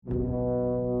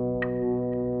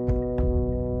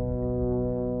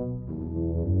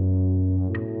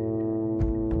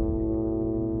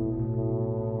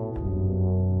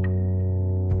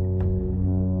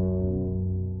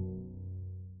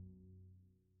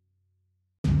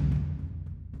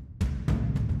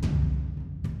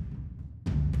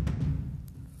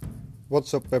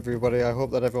What's up, everybody? I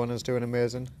hope that everyone is doing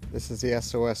amazing. This is the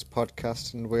SOS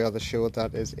podcast, and we are the show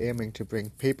that is aiming to bring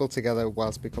people together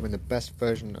whilst becoming the best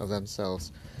version of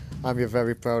themselves. I'm your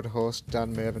very proud host,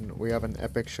 Dan Maven. We have an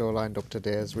epic show lined up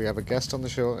today as we have a guest on the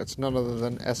show. It's none other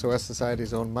than SOS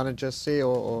Society's own manager,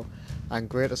 COO, and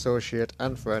great associate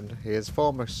and friend. He is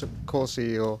former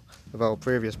co-CEO of our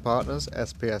previous partners,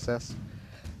 SPSS.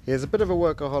 He is a bit of a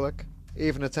workaholic,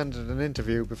 even attended an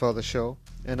interview before the show,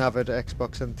 an avid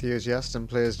Xbox enthusiast and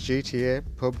plays GTA,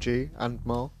 PUBG and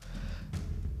more.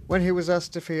 When he was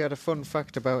asked if he had a fun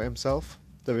fact about himself,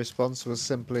 the response was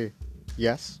simply,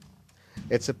 yes.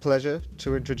 It's a pleasure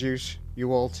to introduce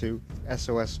you all to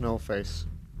SOS No Face.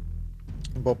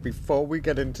 But before we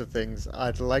get into things,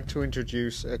 I'd like to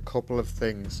introduce a couple of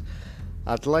things.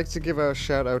 I'd like to give a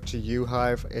shout out to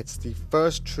UHive. It's the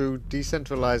first true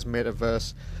decentralized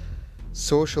metaverse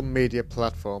social media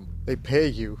platform. They pay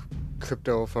you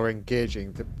crypto for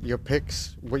engaging. Your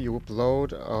pics, what you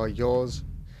upload, are yours,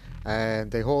 and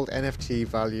they hold NFT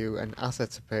value and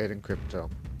assets are paid in crypto.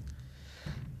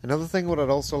 Another thing what I'd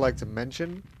also like to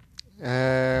mention,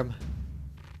 I'd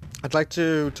like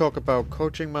to talk about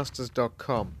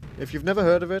coachingmasters.com. If you've never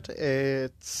heard of it,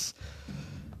 it's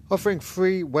offering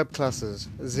free web classes,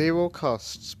 zero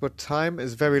costs, but time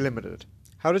is very limited.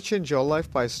 How to change your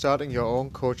life by starting your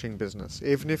own coaching business,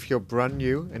 even if you're brand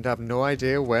new and have no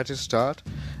idea where to start.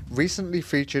 Recently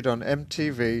featured on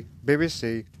MTV,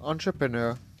 BBC,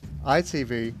 Entrepreneur,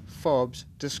 ITV, Forbes,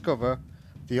 Discover,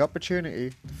 The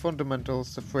Opportunity, The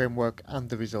Fundamentals, The Framework and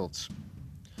The Results.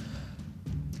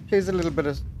 Here's a little bit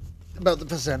about the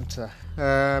presenter.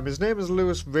 His name is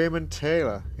Lewis Raymond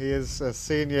Taylor. He is a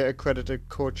senior accredited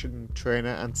coaching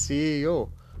trainer and CEO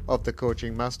of the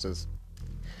Coaching Masters.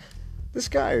 This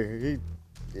guy,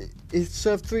 he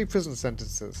served 3 prison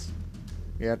sentences.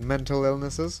 He had mental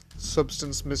illnesses,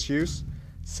 substance misuse,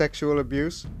 sexual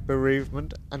abuse,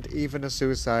 bereavement, and even a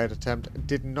suicide attempt. It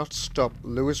did not stop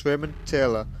Lewis Raymond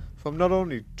Taylor from not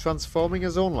only transforming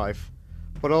his own life,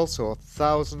 but also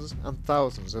thousands and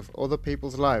thousands of other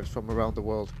people's lives from around the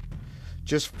world.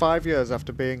 Just 5 years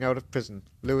after being out of prison,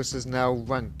 Lewis is now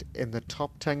ranked in the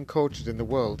top 10 coaches in the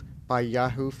world by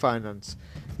Yahoo Finance.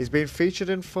 He's been featured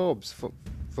in Forbes for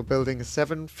building a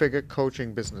 7-figure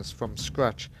coaching business from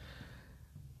scratch,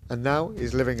 and now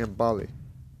he's living in Bali,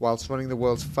 whilst running the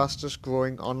world's fastest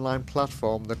growing online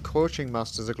platform. The Coaching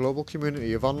Masters, a global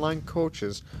community of online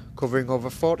coaches covering over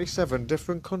 47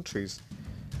 different countries.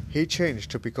 He changed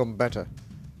to become better.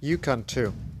 You can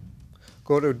too.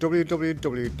 Go to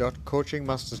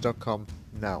www.coachingmasters.com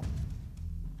now.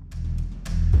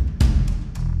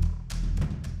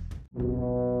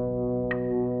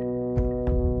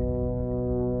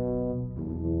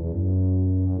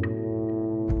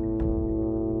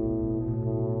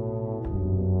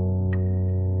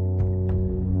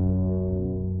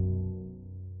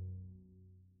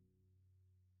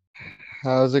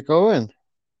 How's it going?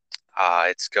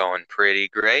 It's going pretty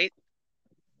great.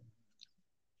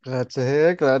 Glad to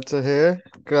hear, glad to hear.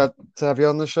 Glad to have you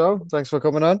on the show. Thanks for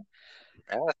coming on.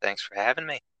 Thanks for having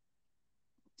me.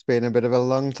 It's been a bit of a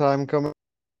long time coming.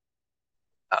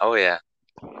 Oh yeah.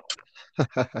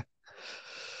 So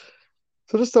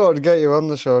just thought I'd get you on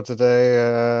the show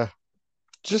today,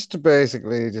 just to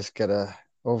basically just get a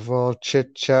overall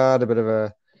chit chat, a bit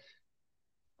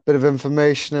of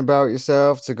information about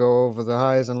yourself to go over the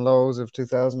highs and lows of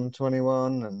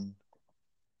 2021 and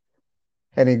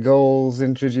any goals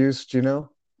introduced, you know.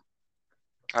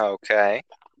 Okay.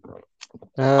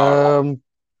 All right. Um,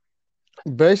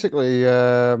 basically,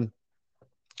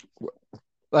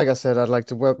 like I said, I'd like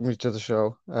to welcome you to the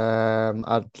show.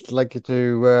 I'd like you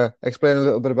to explain a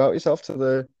little bit about yourself to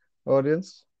the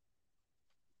audience.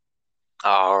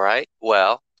 All right.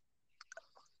 Well,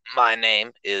 my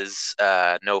name is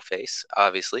No Face,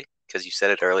 obviously, because you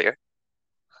said it earlier.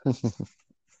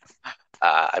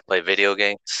 I play video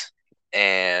games,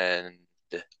 and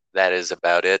that is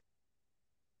about it.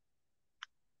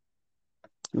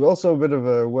 You're also a bit of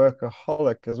a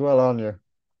workaholic as well, aren't you?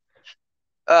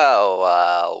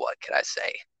 Oh, what can I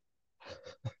say?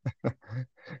 Got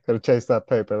to chase that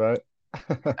paper, right?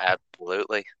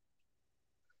 Absolutely.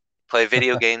 Play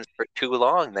video games for too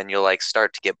long, then you'll like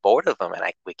start to get bored of them, and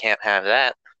we can't have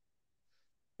that.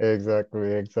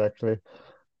 Exactly, exactly.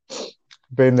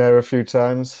 Been there a few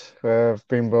times where I've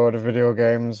been bored of video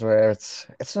games where it's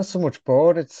not so much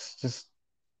bored, it's just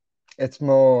it's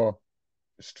more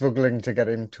struggling to get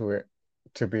into it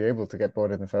to be able to get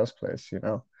bored in the first place, you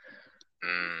know?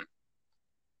 Mm,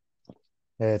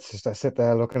 Yeah, it's just I sit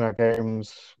there looking at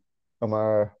games on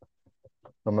my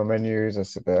menus, I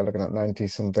sit there looking at 90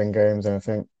 something games and I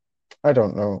think, I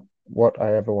don't know. what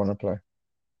I ever want to play.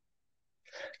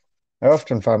 I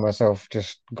often find myself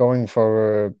just going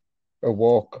for a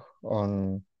walk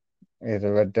on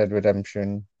either Red Dead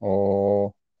Redemption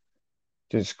or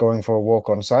just going for a walk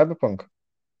on Cyberpunk,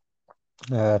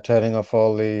 turning off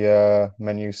all the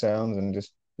menu sounds and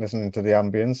just listening to the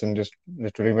ambience and just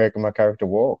literally making my character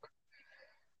walk.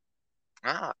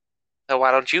 Ah, so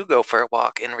why don't you go for a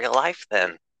walk in real life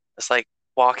then? It's like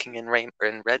walking in Rain or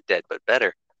in Red Dead, but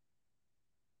better.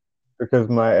 Because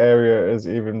my area is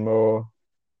even more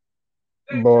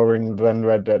boring than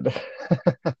Red Dead.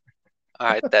 All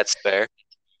right, that's fair.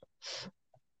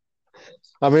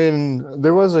 I mean,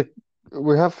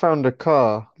 we have found a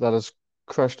car that has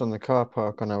crashed on the car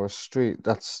park on our street.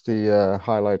 That's the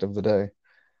highlight of the day.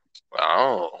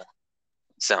 Oh,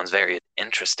 sounds very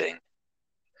interesting.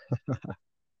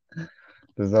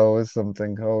 There's always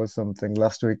something, always something.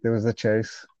 Last week there was a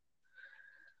chase.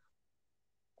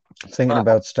 Thinking Well,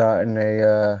 about starting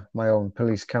a my own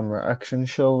police camera action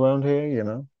show around here, you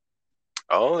know.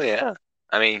 oh yeah.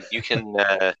 I mean, you can.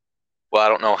 Well, I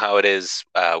don't know how it is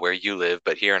where you live,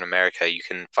 but here in America, you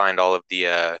can find all of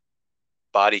the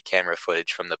body camera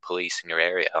footage from the police in your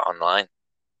area online.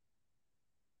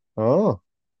 Oh,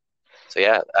 So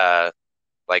yeah,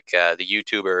 the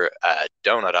YouTuber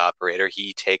Donut Operator,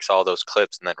 he takes all those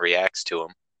clips and then reacts to them.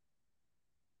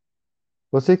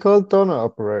 what's he called? Donut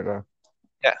operator.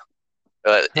 Yeah,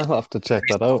 I'll have to check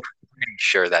that out. pretty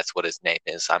sure that's what his name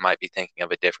is. I might be thinking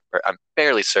of a different. I'm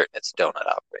fairly certain it's Donut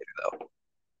Operator though.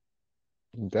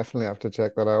 Definitely have to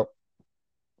check that out.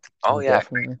 Oh yeah.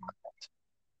 Definitely.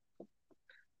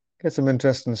 Get some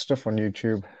interesting stuff on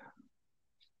YouTube.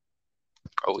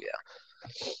 Oh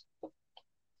yeah.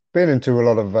 Been into a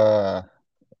lot of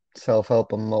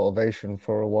self-help and motivation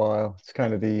for a while. It's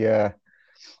kind of the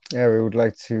area we'd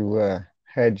like to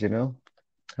head, you know,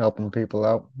 helping people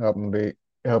out,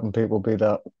 helping people be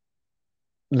that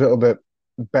little bit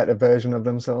better version of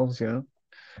themselves, you know.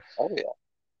 Oh yeah.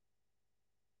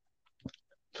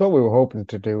 It's what we were hoping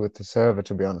to do with the server,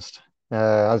 to be honest.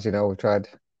 As you know, we tried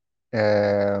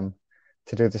um,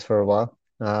 to do this for a while.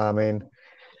 I mean,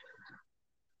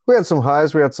 we had some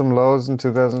highs, we had some lows in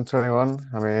 2021.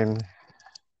 I mean,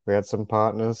 we had some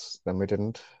partners, then we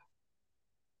didn't,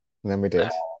 and then we did.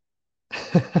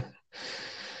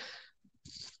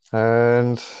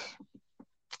 And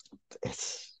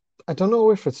it's, I don't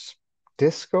know if it's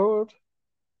Discord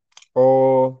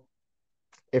or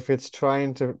if it's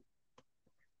trying to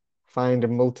find a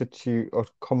multitude or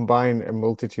combine a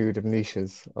multitude of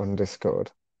niches on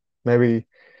Discord. Maybe,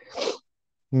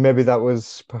 maybe that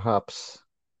was perhaps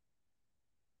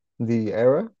the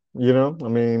error, you know? I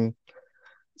mean,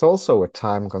 it's also a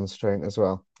time constraint as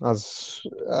well. As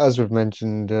we've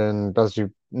mentioned and as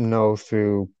you know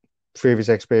through previous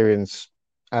experience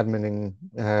adminning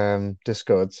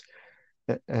Discords,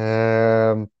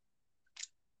 um,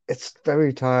 it's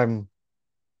very time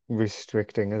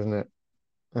restricting, isn't it?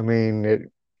 I mean,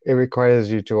 it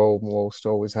requires you to almost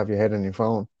always have your head on your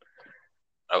phone.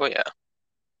 Oh yeah.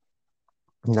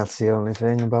 And that's the only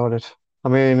thing about it. I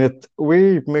mean,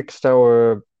 we mixed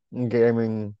our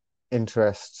gaming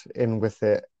interest in with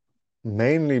it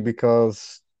mainly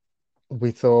because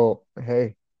we thought,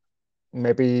 hey,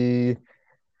 maybe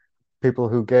people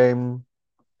who game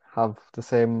have the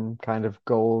same kind of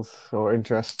goals or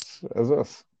interests as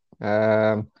us.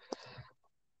 Um,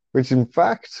 which in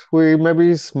fact we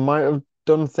maybe might have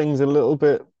done things a little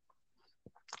bit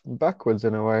backwards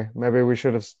in a way. Maybe we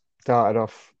should have started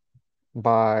off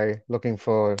by looking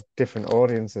for different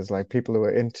audiences, like people who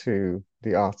are into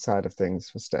the art side of things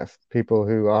for Steph, people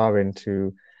who are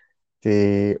into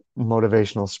the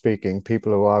motivational speaking,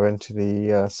 people who are into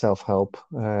the self-help,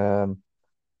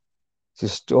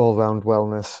 just all-round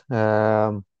wellness,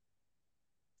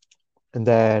 and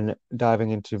then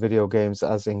diving into video games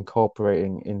as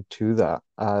incorporating into that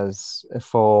as a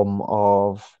form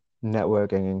of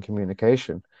networking and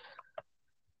communication.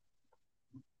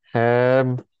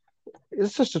 Um,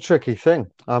 it's just a tricky thing.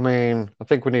 I mean, I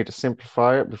think we need to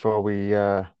simplify it before we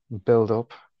build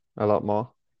up a lot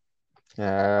more.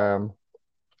 Um,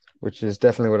 which is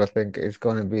definitely what I think is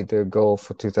going to be the goal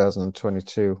for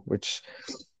 2022, which,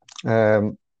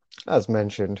 um, as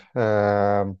mentioned,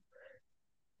 even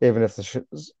if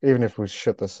even if we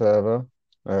shut the server,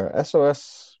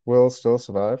 SOS will still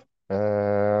survive.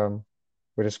 We're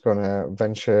just going to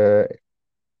venture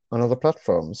on other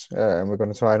platforms, and we're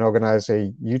going to try and organize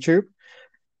a YouTube.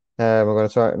 We're going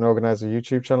to try and organize a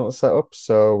YouTube channel to set up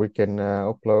so we can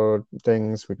upload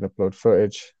things, we can upload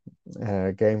footage,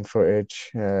 game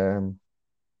footage,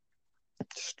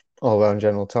 just all around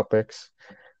general topics.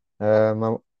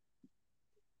 Um,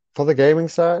 For the gaming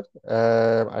side,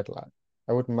 I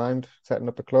wouldn't mind setting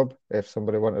up a club if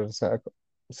somebody wanted to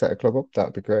set a club up.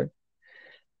 That'd be great.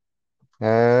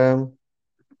 Um,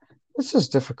 it's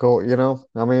just difficult, you know.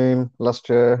 I mean, last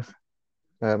year,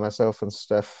 myself and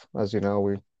Steph, as you know,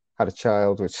 we had a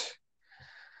child, which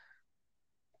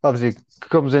obviously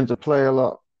comes into play a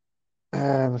lot.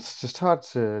 It's just hard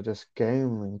to just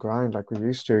game and grind like we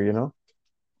used to, you know.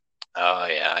 Oh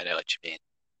yeah, I know what you mean.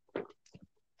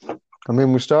 I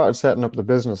mean, we started setting up the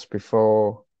business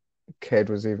before kid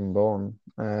was even born,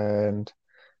 and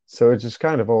so it just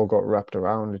kind of all got wrapped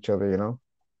around each other, you know.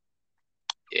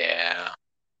 Yeah.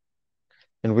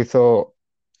 And we thought,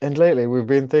 and lately we've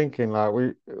been thinking like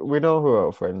we know who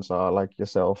our friends are, like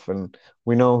yourself, and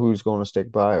we know who's going to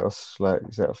stick by us, like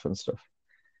yourself and stuff.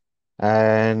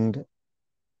 And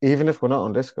even if we're not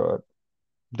on Discord,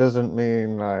 doesn't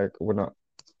mean like we're not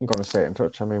going to stay in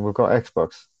touch. I mean, we've got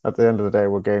Xbox. At the end of the day,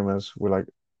 we're gamers. We're like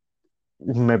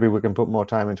maybe we can put more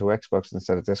time into Xbox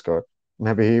instead of Discord.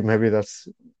 Maybe that's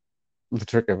the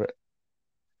trick of it.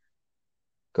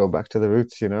 Go back to the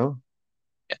roots, you know.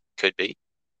 Yeah, could be.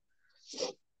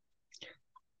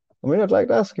 I mean, I'd like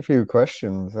to ask a few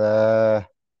questions,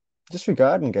 just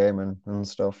regarding gaming and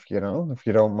stuff, you know, if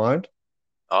you don't mind.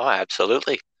 Oh,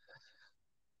 absolutely.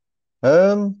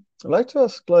 I'd like to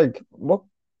ask, like, what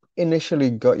initially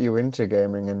got you into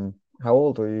gaming and how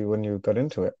old were you when you got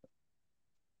into it?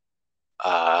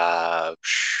 Uh,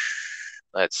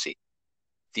 let's see.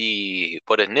 The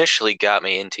what initially got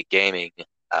me into gaming,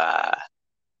 uh,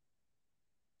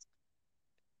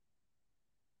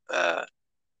 uh,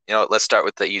 let's start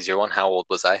with the easier one. How old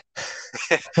was I?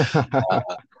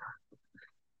 Uh,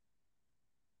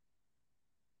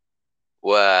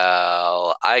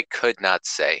 well, I could not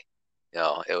say.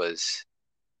 It was,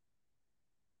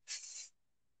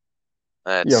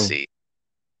 let's Young, see.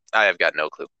 I have got no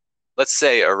clue. Let's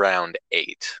say around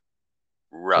eight,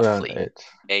 around roughly, 8.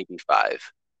 maybe five.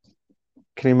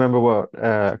 Can you remember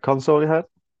what console you had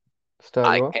to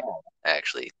start I you off? can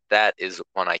actually. That is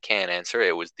one I can answer.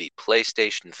 It was the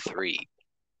PlayStation 3.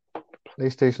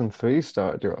 PlayStation 3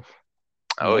 started you off.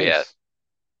 Oh yeah, Nice,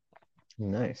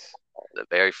 nice. the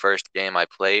very first game I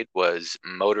played was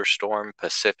MotorStorm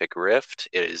Pacific Rift.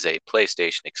 It is a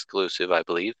PlayStation exclusive, I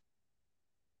believe.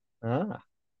 Ah,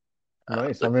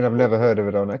 nice. I Looks mean, I've cool. never heard of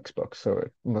it on Xbox, so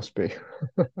it must be.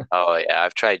 Oh yeah,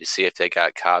 I've tried to see if they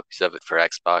got copies of it for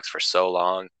Xbox for so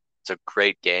long. It's a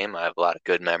great game. I have a lot of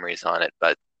good memories on it,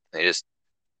 but they just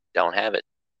don't have it.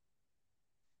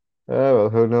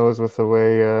 Well, who knows with the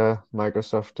way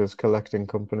Microsoft is collecting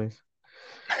companies.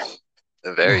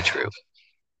 Very true.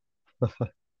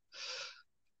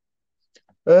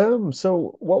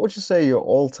 So what would you say your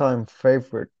all-time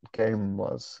favorite game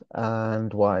was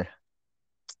and why?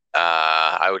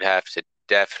 I would have to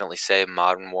definitely say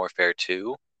Modern Warfare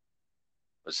 2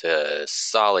 was a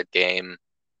solid game.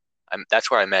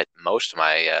 That's where I met most of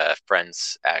my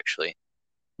friends, actually.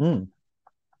 Hmm.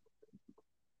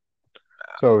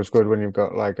 It's always good when you've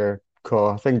got like a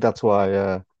core. I think that's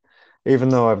why, even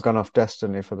though I've gone off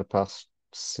Destiny for the past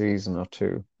season or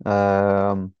two,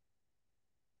 I'm,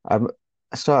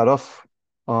 I started off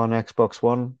on Xbox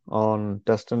One on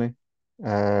Destiny,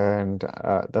 and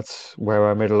that's where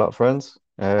I made a lot of friends,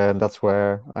 and that's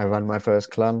where I ran my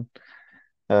first clan,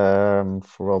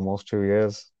 for almost 2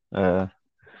 years. It's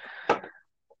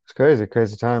crazy,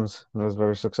 crazy times. It was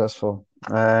very successful,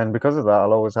 and because of that,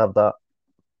 I'll always have that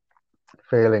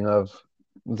feeling of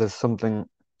there's something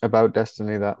about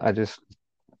Destiny that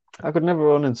I could never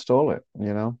uninstall it,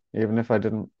 you know, even if I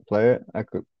didn't play it,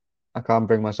 I can't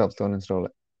bring myself to uninstall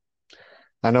it.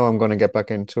 I know I'm going to get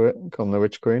back into it come the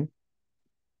Witch Queen.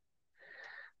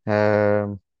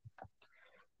 Um,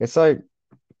 it's like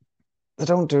they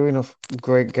don't do enough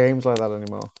great games like that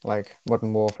anymore. Like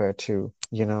Modern Warfare 2,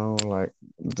 you know, like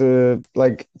the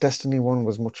like Destiny 1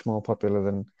 was much more popular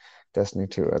than Destiny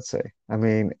 2, I'd say. I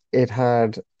mean, it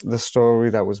had the story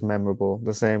that was memorable,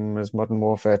 the same as Modern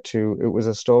Warfare 2. It was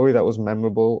a story that was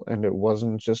memorable and it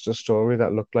wasn't just a story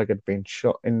that looked like it'd been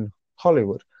shot in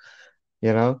Hollywood,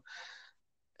 you know?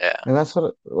 Yeah. And that's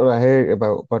what I hate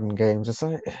about modern games. It's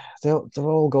like they're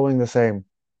all going the same.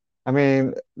 I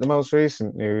mean, the most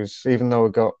recent news, even though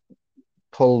it got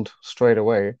pulled straight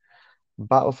away,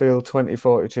 Battlefield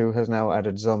 2042 has now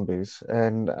added zombies,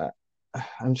 and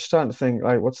I'm just starting to think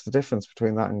like, what's the difference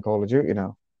between that and Call of Duty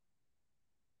now?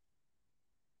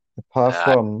 Apart Uh,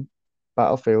 from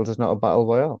Battlefield is not a battle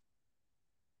royale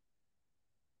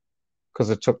because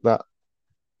it took that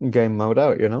game mode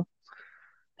out, you know?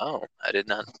 oh, I did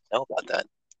not know about that.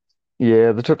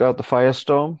 Yeah, they took out the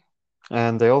Firestorm,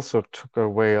 and they also took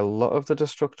away a lot of the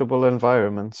destructible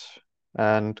environments.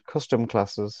 and custom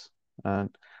classes.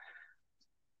 And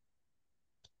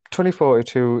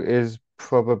 2042 is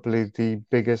probably the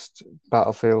biggest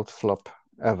Battlefield flop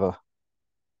ever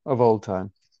of all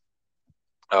time,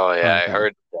 Oh yeah, hands I down.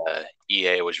 heard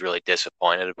EA was really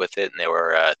disappointed with it, and they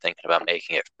were thinking about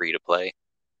making it free to play.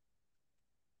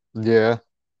 Yeah,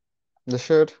 they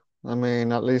should. I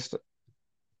mean, at least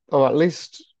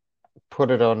put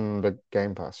it on the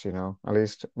Game Pass, you know. At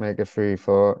least make it free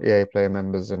for EA Play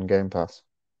members and Game Pass.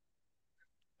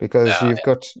 Because Uh, you've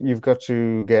got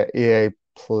to get EA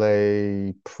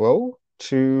Play Pro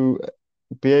to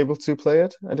be able to play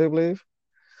it, I do believe.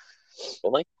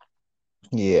 really?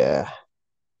 Yeah.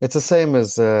 It's the same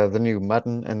as the new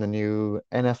Madden and the new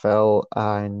NFL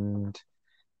and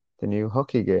the new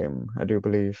hockey game, I do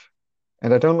believe.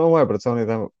 And I don't know why, but it's only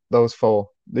those four.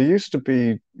 There used to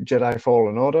be Jedi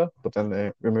Fallen Order, but then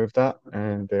they removed that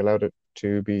and they allowed it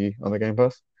to be on the Game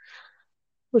Pass,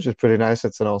 which is pretty nice.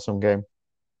 It's an awesome game.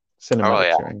 Oh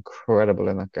yeah, Cinematics are incredible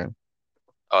in that game.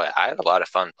 oh yeah. I had a lot of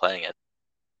fun playing it.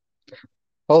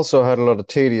 Also had a lot of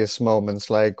tedious moments,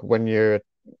 like when you're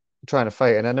trying to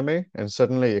fight an enemy and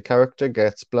suddenly your character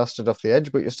gets blasted off the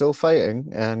edge, but you're still fighting,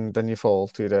 and then you fall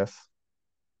to your death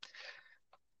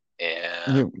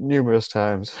Yeah, numerous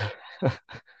times.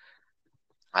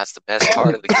 that's the best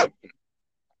part of the game.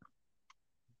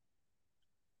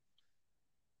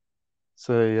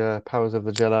 So yeah, powers of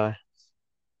the Jedi.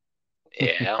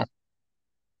 Yeah.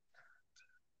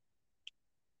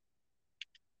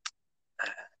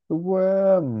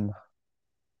 Um,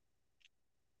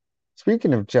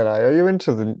 Speaking of Jedi, are you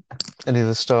into any of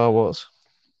the Star Wars?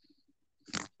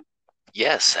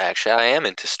 Yes, actually, I am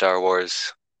into Star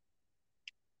Wars.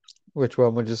 Which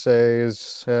one would you say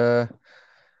is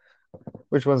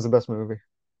which one's the best movie?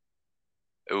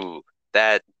 Ooh,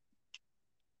 that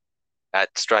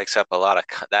that strikes up a lot of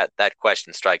that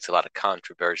question strikes a lot of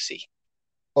controversy.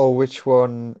 Or which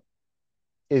one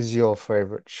is your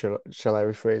favorite? Shall I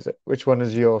rephrase it? Which one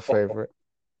is your favorite?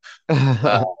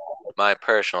 Uh, my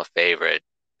personal favorite,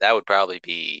 that would probably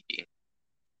be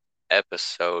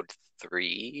Episode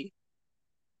 3.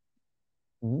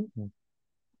 Mm,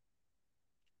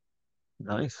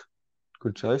 nice.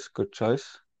 Good choice. Good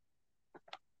choice.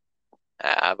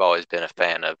 I've always been a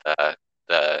fan of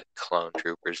the clone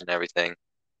troopers and everything.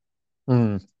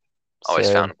 Mm, Always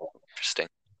found same. them interesting.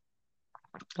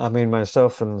 I mean,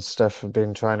 myself and Steph have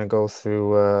been trying to go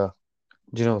through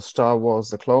do you know Star Wars,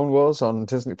 The Clone Wars on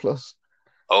Disney Plus?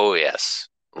 Oh yes,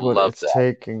 But love it's that.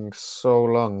 taking so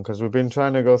long because we've been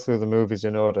trying to go through the movies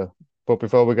in order. But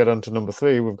before we get on to number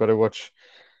three, we've got to watch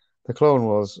The Clone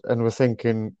Wars, and we're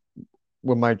thinking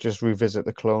we might just revisit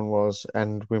The Clone Wars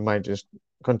and we might just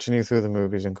continue through the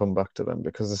movies and come back to them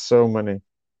because there's so many.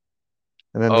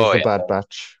 And then there's Oh The yeah. Bad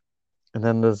Batch, and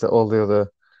then there's all the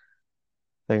other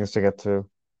things to get through.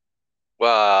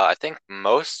 Well, I think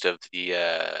most of the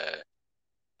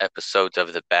episodes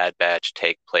of The Bad Batch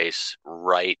take place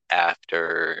right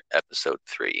after Episode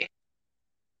 3.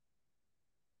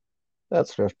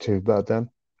 That's not too bad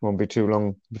then. Won't be too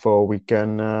long before we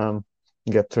can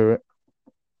get through it.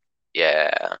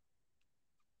 Yeah.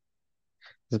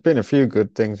 There's been a few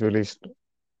good things released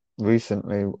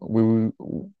recently.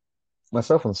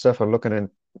 Myself and Steph are looking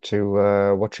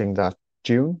into watching that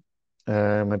Dune.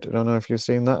 I don't know if you've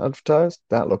seen that advertised.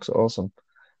 That looks awesome.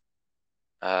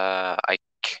 I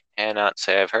cannot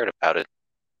say I've heard about it.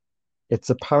 It's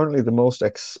apparently the most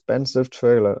expensive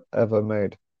trailer ever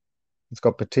made. It's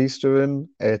got Batista in.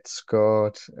 It's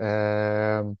got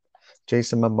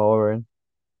Jason Momoa in.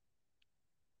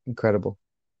 Incredible.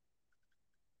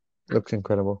 Looks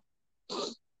incredible.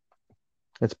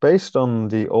 It's based on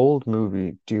the old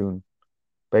movie Dune,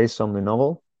 based on the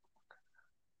novel.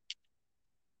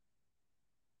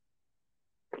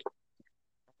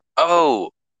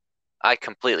 Oh, I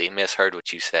completely misheard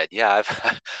what you said. Yeah,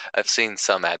 I've I've seen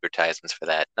some advertisements for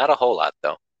that. Not a whole lot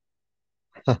though.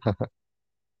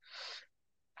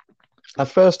 At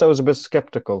first, I was a bit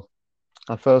skeptical.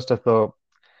 At first, I thought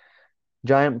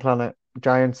giant planet,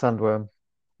 giant sandworm,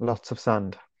 lots of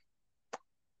sand.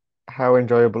 How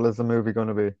enjoyable is the movie going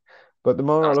to be? But the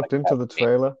more I Sounds like looked that into the to me.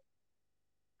 trailer,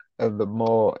 the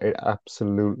more it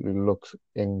absolutely looks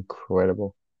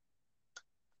incredible.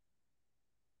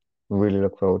 Really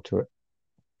look forward to it.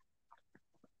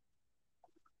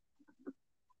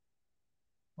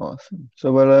 Awesome.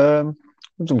 So we'll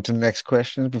jump to the next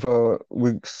questions before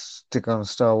we stick on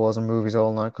Star Wars and movies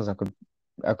all night because I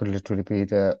could literally be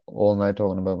there all night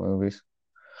talking about movies.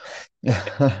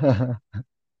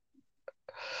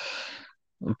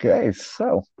 Okay,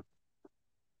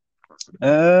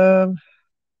 um,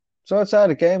 so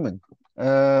outside of gaming,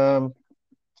 um,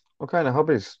 What kind of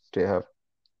hobbies do you have?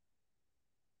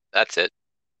 That's it.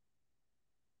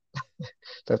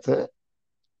 That's it.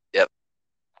 Yep.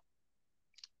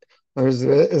 Or is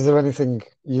there anything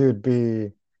you'd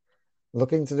be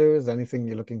looking to do? Is there anything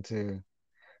you're looking to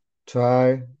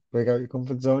try, break out your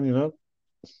comfort zone,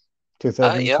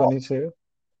 2022?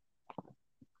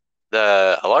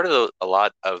 The a lot of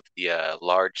the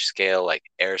large scale like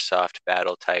airsoft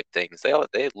battle type things, they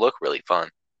look really fun.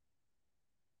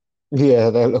 Yeah,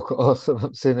 they look awesome.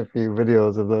 I've seen a few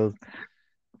videos of those.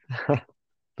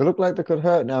 They look like they could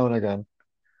hurt now and again.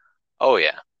 Oh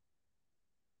yeah,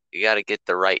 you got to get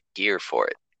the right gear for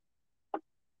it.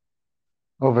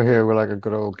 Over here, we're like a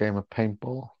good old game of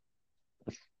paintball.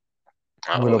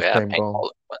 We Oh love yeah, paintball. paintball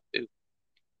is fun too.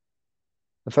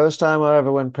 The first time I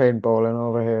ever went paintballing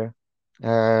over here,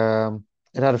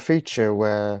 it had a feature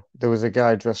where there was a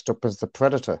guy dressed up as the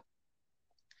Predator,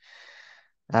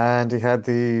 and he had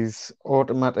these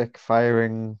automatic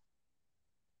firing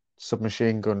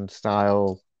submachine gun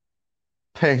style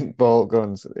paintball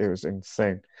guns. It was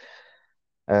insane.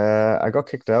 I got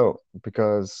kicked out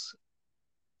because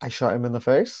I shot him in the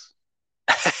face.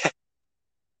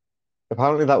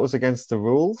 Apparently, that was against the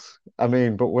rules. I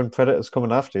mean, but when Predator's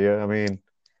coming after you, I mean,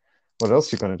 what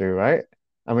else you gonna do, right?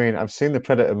 I mean, I've seen the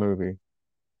Predator movie,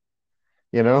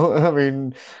 I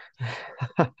mean,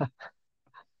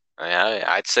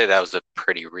 I'd say that was a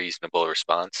pretty reasonable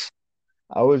response.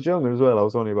 I was young as well. I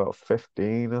was only about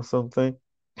 15 or something.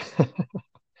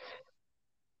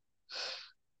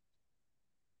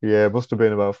 Yeah, it must have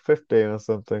been about 15 or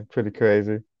something. Pretty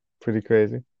crazy. Pretty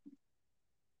crazy.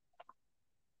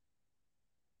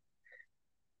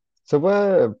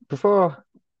 So before,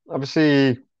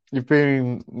 obviously, you've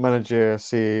been manager,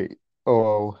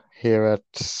 COO here at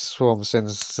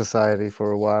Swarmsins Society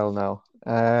for a while now.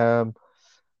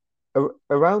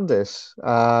 Around this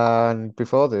and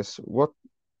before this,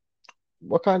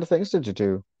 what kind of things did you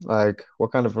do? Like,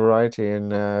 what kind of variety in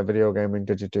video gaming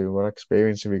did you do? What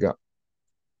experience have you got?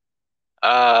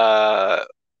 Uh,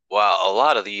 well, a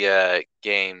lot of the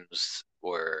games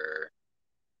were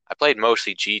I played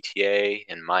mostly GTA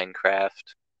and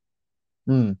Minecraft.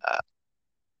 Hmm. Uh,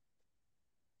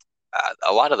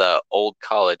 a lot of the old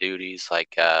Call of Duties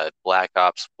like Black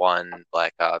Ops 1,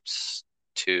 Black Ops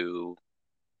 2,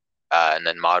 and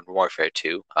then Modern Warfare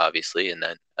 2, obviously, and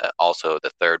then also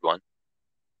the third one.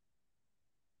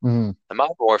 Hmm. The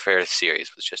Modern Warfare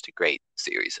series was just a great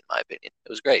series, in my opinion. It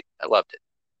was great. I loved it.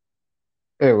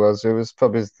 It was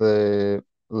probably the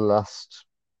last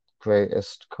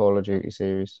greatest Call of Duty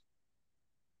series.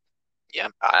 Yeah,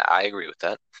 I agree with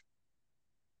that.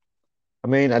 I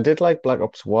mean, I did like Black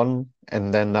Ops 1,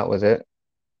 and then that was it.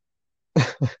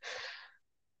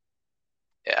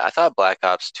 Yeah, I thought Black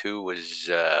Ops 2 was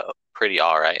pretty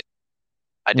all right.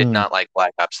 I did Hmm. not like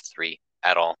Black Ops 3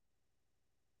 at all.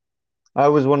 I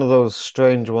was one of those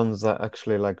strange ones that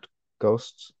actually liked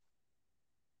Ghosts.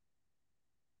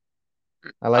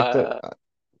 I liked Uh, the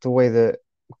way the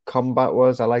combat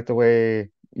was. I liked the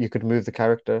way you could move the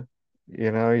character.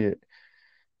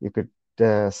 You could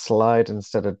slide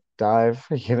instead of dive.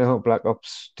 Black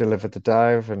Ops delivered the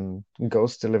dive and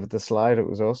Ghost delivered the slide. It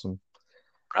was awesome.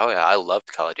 oh yeah, I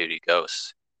loved Call of Duty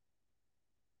Ghosts.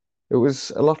 It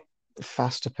was a lot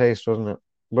faster paced, wasn't it?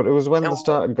 But it was when they No,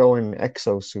 started going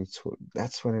exosuits.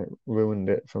 That's when it ruined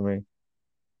it for me.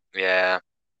 yeah,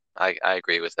 I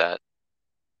agree with that.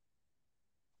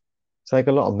 It's like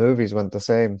a lot of movies went the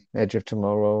same. Edge of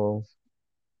Tomorrow,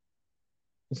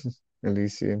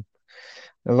 Elysium.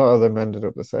 A lot of them ended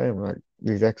up the same, like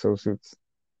these exosuits.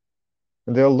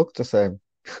 And they all look the same.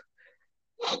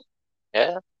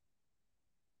 Yeah.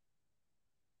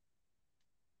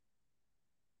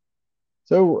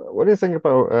 So what do you think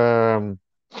about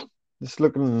just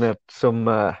looking at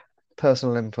some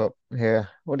personal input here?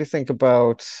 What do you think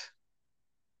about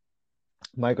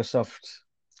Microsoft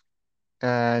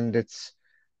and its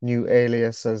new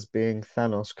alias as being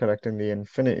Thanos collecting the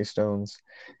Infinity Stones?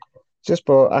 Just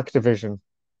bought Activision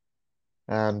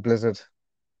and Blizzard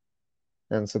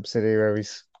and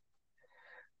subsidiaries.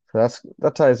 So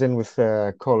that ties in with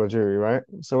Call of Duty, right?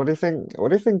 So what do you think? What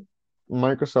do you think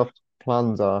Microsoft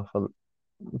plans are for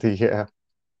the year?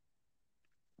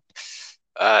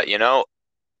 You know,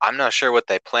 I'm not sure what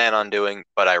they plan on doing,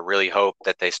 but I really hope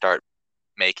that they start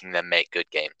making them make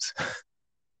good games.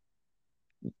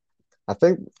 I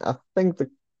think the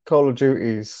Call of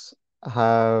Duties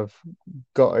have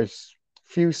got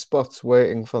few spots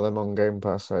waiting for them on Game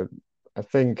Pass. I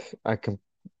think I can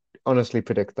honestly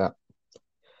predict that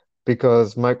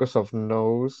because Microsoft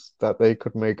knows that they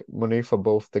could make money for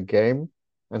both the game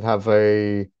and have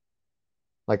a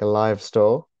live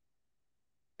store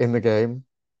in the game,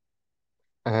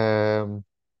 um,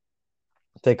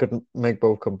 they could make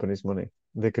both companies money.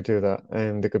 They could do that,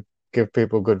 and they could give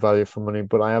people good value for money.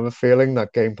 But I have a feeling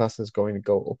that Game Pass is going to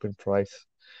go up in price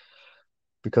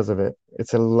because of it.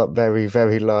 It's a very,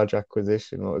 very large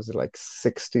acquisition. What was it, like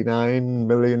 $69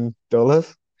 million?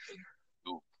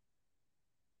 Ooh,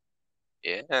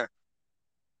 yeah,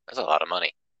 that's a lot of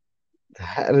money.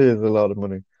 That is a lot of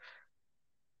money.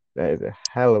 That is a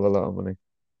hell of a lot of money.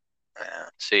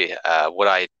 See, what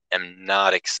I am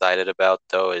not excited about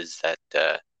though is that,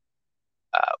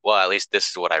 well, at least this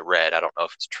is what I read. I don't know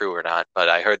if it's true or not, but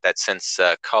I heard that since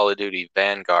Call of Duty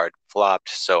Vanguard flopped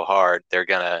so hard, they're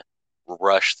gonna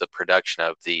rush the production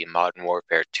of the Modern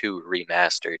Warfare 2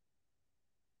 remastered.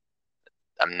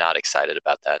 I'm not excited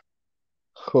about that.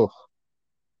 Huh.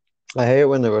 I hate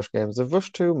when they rush games. They've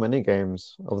rushed too many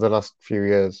games over the last few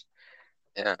years.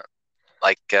 Yeah,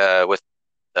 like with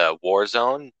the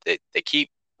Warzone, they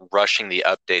keep rushing the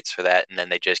updates for that, and then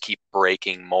they just keep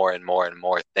breaking more and more and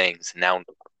more things. Now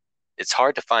it's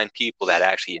hard to find people that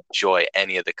actually enjoy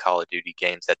any of the Call of Duty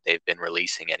games that they've been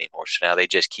releasing anymore. So now they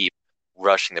just keep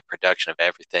rushing the production of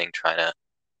everything, trying to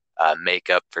make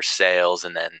up for sales,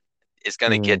 and then it's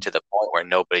going to get Mm, to the point where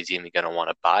nobody's even going to want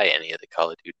to buy any of the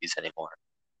Call of Duties anymore.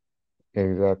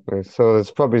 exactly. So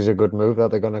it's probably a good move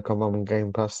that they're going to come on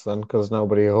Game Pass then, because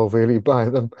nobody will really buy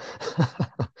them.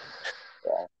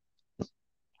 Yeah.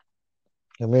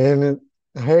 I mean,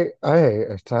 I hate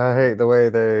it. I hate the way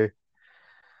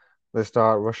they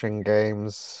start rushing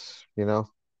games, you know.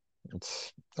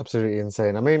 It's absolutely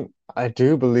insane. I mean, I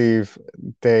do believe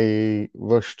they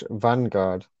rushed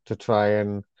Vanguard to try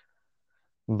and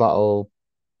battle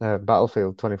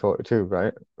Battlefield 2042,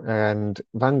 right? And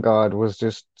Vanguard was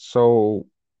just so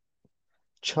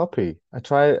choppy.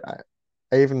 I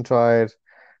even tried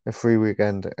a free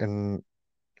weekend and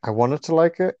I wanted to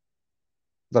like it,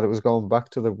 that it was going back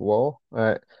to the war,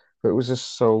 but it was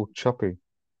just so choppy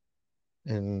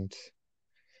and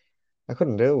I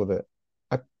couldn't deal with it.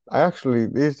 I I actually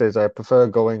these days I prefer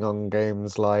going on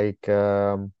games like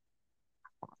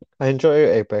I enjoy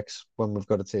Apex when we've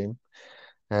got a team.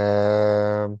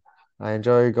 Um, I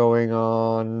enjoy going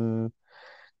on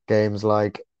games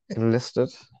like Enlisted.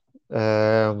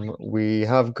 We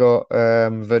have got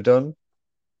Verdun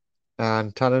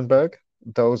and Tannenberg.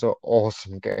 Those are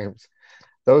awesome games.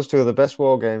 Those two are the best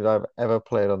war games I've ever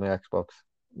played on the Xbox.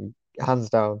 Hands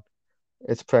down.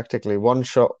 It's practically one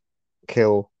shot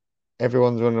kill.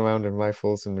 Everyone's running around in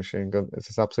rifles and machine guns. It's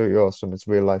just absolutely awesome. It's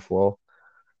real life war.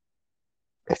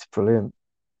 It's brilliant.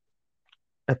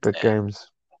 Epic Yeah.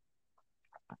 games.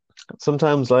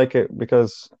 Sometimes like it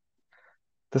because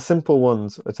the simple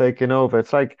ones are taking over.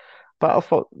 It's like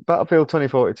Battlefield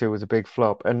 2042 was a big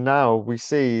flop, and now we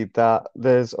see that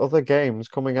there's other games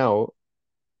coming out,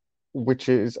 which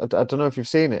is I don't know if you've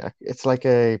seen it. It's like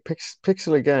a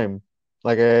pixely game,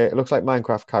 it looks like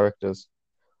Minecraft characters,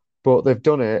 but they've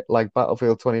done it like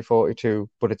Battlefield 2042,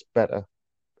 but it's better.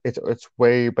 It's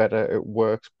way better. It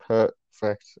works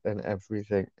perfect and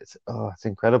everything. It's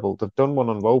incredible. They've done one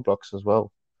on Roblox as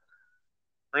well.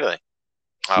 Really?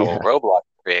 Well, Yeah. Roblox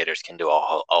creators can do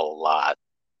a lot.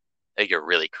 They get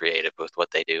really creative with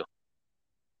what they do.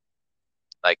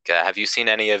 Like, have you seen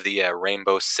any of the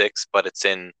Rainbow Six, but it's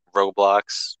in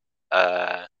Roblox?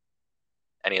 Uh,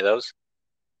 any of those?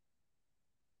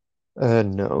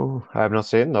 No, I have not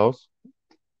seen those.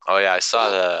 Oh yeah, I saw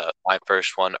the my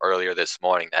first one earlier this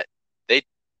morning. That they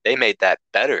they made that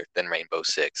better than Rainbow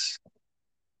Six.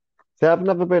 See, I've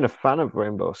never been a fan of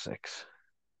Rainbow Six.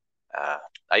 Uh,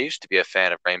 I used to be a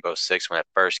fan of Rainbow Six when it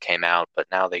first came out, but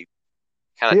now they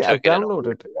kind of See, I took it in a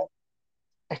weird downloaded direction.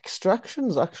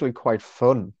 Extraction's actually quite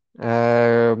fun.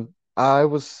 I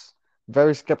was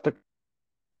very skeptical,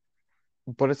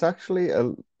 but it's actually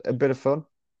a bit of fun.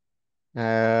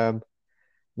 Um,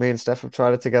 Me and Steph have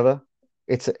tried it together.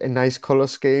 It's a nice color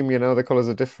scheme, the colors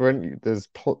are different.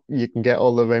 You can get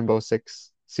all the Rainbow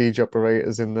Six siege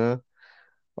operators in there.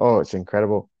 Oh, it's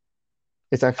incredible.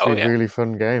 It's actually Oh a yeah, really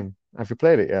fun game. Have you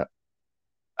played it yet?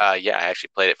 yeah. I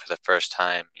actually played it for the first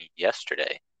time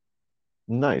yesterday.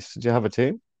 Nice. Did you have a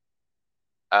team?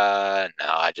 No,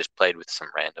 I just played with some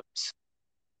randoms.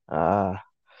 Ah,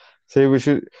 see, we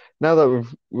should now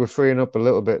that we're freeing up a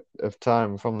little bit of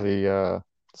time from the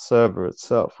server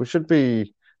itself,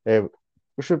 able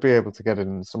we should be able to get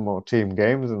in some more team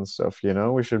games and stuff,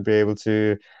 We should be able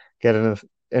to get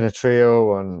in a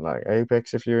trio on like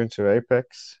Apex if you're into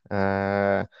Apex.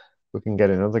 We can get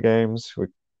in other games.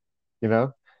 You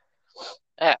know,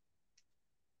 Yeah,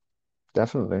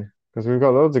 definitely. Because we've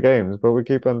got loads of games, but we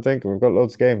keep on thinking we've got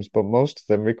loads of games, but most of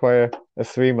them require a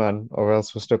three-man, or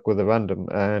else we're stuck with a random,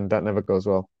 and that never goes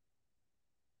well.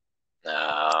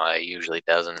 No, it usually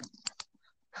doesn't.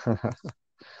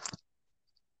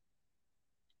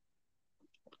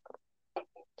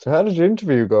 So how did your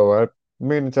interview go? I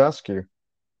meaning to ask you.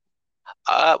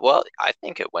 Well, I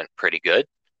think it went pretty good.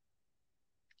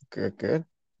 Good, good.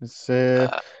 Is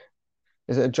Uh,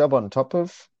 is it a job on top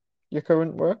of your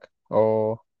current work,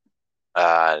 or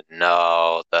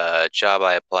no, the job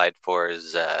I applied for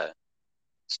is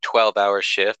it's 12-hour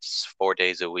shifts, 4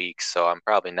 days a week, so I'm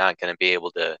probably not going to be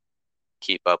able to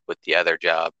keep up with the other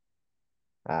job.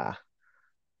 ah,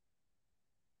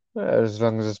 as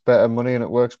long as it's better money and it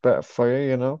works better for you,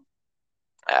 you know?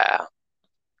 Uh,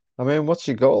 I mean, what's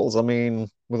your goals? I mean,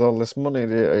 with all this money,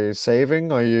 are you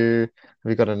saving? Have you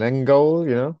got an end goal,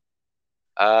 you know?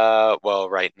 well,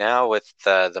 right now with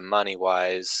the money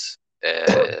wise,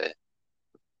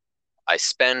 I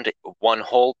spend one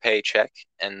whole paycheck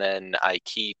and then I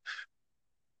keep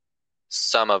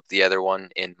some of the other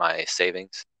one in my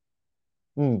savings.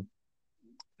 Hmm.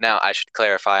 Now, I should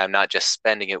clarify, I'm not just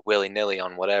spending it willy-nilly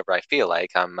on whatever I feel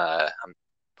like. I'm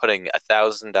putting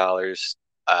 $1,000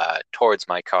 towards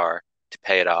my car to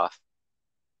pay it off.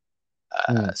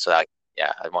 Hmm. So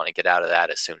yeah, I want to get out of that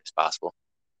as soon as possible.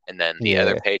 And then the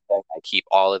other Yeah. paycheck, I keep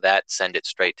all of that, send it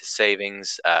straight to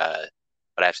savings.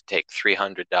 But I have to take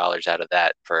 $300 out of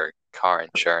that for car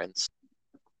insurance.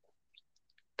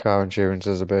 Car insurance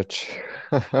is a bitch.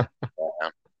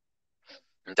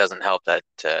 It doesn't help that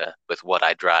with what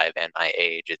I drive and my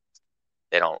age,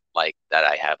 they don't like that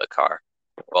I have a car.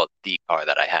 Well, the car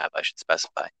that I have, I should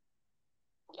specify.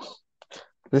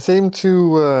 They seem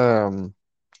to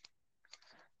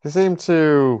they seem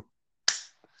to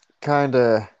kind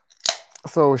of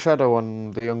throw a shadow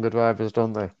on the younger drivers,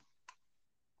 don't they?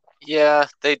 Yeah,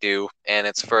 they do, and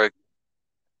it's for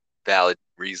valid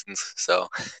reasons. So,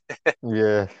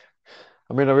 Yeah.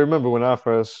 I mean, I remember when I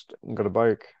first got a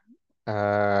bike,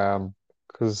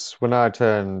 because when I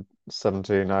turned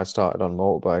 17, I started on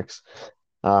motorbikes,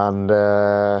 and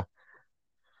the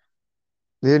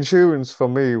insurance for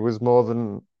me was more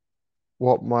than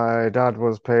what my dad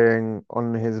was paying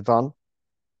on his van,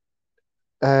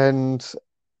 and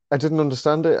I didn't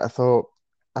understand it. I thought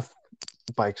I th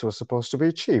bikes were supposed to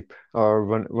be cheap or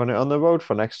run it on the road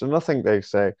for next to nothing, they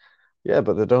say. Yeah,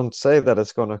 but they don't say that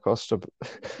it's going to cost an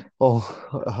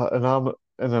arm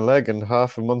and a leg and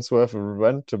half a month's worth of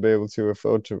rent to be able to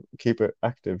afford to keep it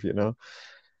active, you know?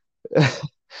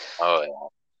 oh yeah.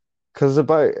 Because the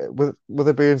bike, with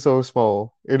it being so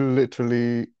small, it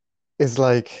literally is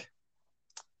like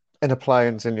an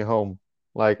appliance in your home.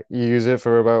 Like you use it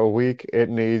for about a week, it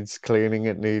needs cleaning,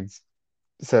 it needs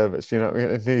service, you know,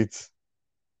 it needs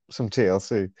some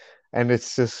TLC. And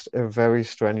it's just a very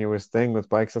strenuous thing with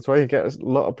bikes. That's why you get a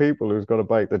lot of people who's got a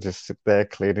bike that just sit there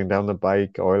cleaning down the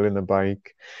bike, oiling the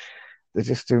bike. They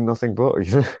just do nothing but,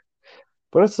 you know.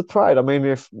 But it's the pride. I mean,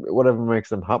 if whatever makes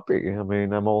them happy, I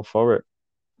mean, I'm all for it,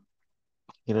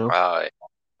 you know. Uh,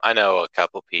 I know a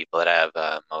couple people that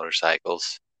have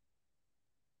motorcycles.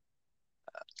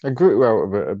 I grew out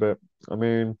of it a bit. I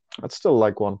mean, I'd still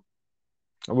like one.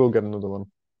 I will get another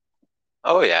one.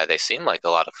 Oh yeah, they seem like a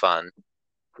lot of fun.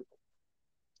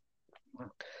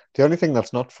 The only thing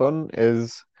that's not fun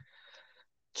is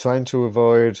trying to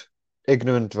avoid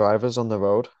ignorant drivers on the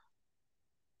road.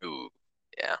 Ooh,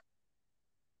 yeah.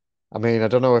 I mean, I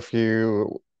don't know if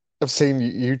you have seen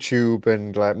YouTube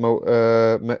and like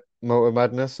Motor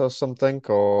Madness or something,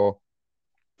 or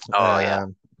Oh yeah.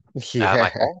 um, My yeah,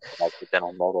 friends have actually been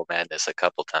on Moto Madness a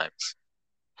couple times.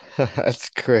 that's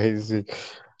crazy.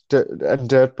 And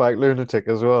Dirt Bike Lunatic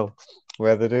as well,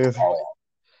 where they do. Oh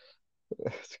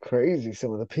It's crazy.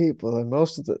 Some of the people and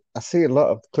most of the I see a lot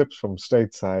of clips from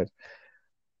stateside,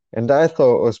 and I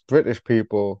thought us British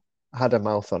people had a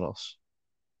mouth on us.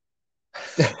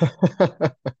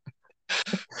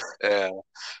 yeah.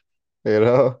 You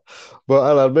know, but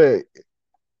I'll admit,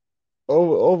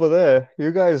 over there,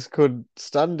 you guys could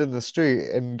stand in the street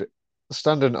and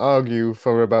stand and argue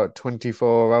for about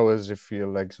 24 hours if your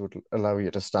legs would allow you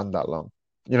to stand that long.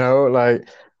 You know, like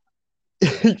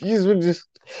you would just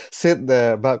sit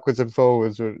there backwards and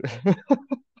forwards.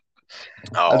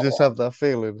 I just Oh have that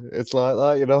feeling. It's like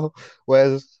that, you know.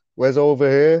 Whereas over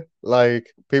here,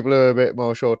 like people are a bit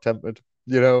more short-tempered.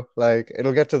 You know, like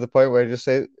it'll get to the point where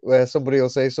where somebody will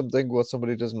say something what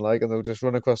somebody doesn't like, and they'll just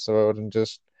run across the road and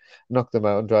just knock them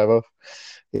out and drive off.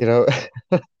 You know,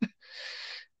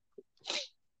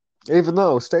 even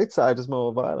though stateside is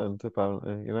more violent,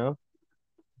 apparently, you know.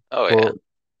 oh yeah. But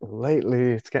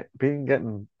lately, it's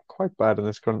getting quite bad in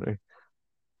this country.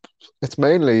 It's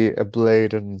mainly a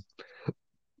blade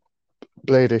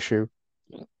issue.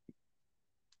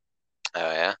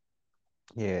 Oh yeah.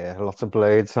 Yeah, lots of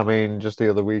blades. I mean, just the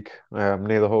other week, near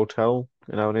the hotel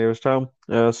in our nearest town,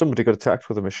 somebody got attacked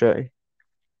with a machete.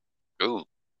 Ooh,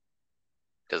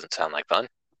 doesn't sound like fun.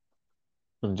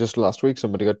 And just last week,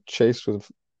 somebody got chased with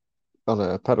on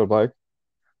a pedal bike,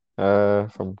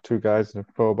 from two guys in a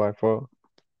 4x4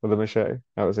 with a machete.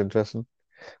 That was interesting.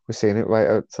 We seen it right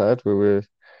outside.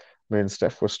 Me and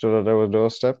Steph were stood at our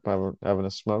doorstep having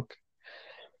a smoke.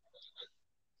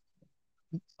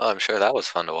 Oh, I'm sure that was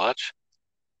fun to watch.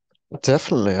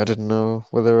 Definitely, I didn't know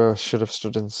whether I should have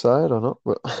stood inside or not,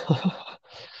 but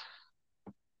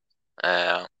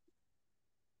Uh,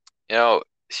 you know,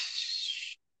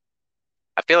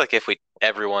 I feel like if we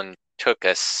everyone took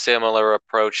a similar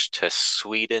approach to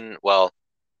Sweden, well,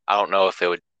 I don't know if it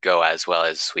would go as well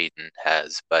as Sweden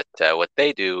has, but what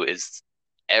they do is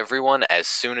everyone, as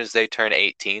soon as they turn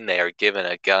 18, they are given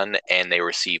a gun and they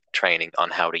receive training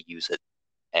on how to use it.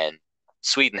 And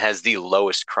Sweden has the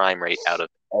lowest crime rate out of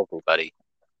everybody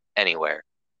anywhere.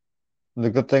 the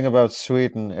good thing about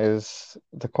Sweden is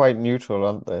they're quite neutral,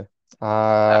 aren't they?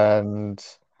 Uh, And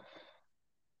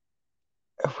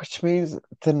which means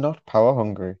they're not power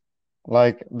hungry.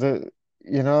 Like they're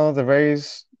very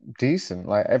decent.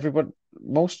 Like everybody,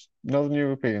 most Northern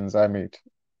Europeans I meet,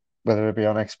 whether it be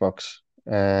on Xbox,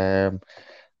 um,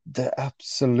 they're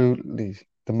absolutely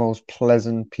the most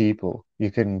pleasant people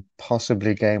you can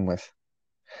possibly game with.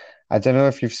 I don't know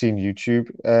if you've seen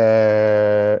YouTuber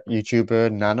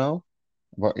Nano,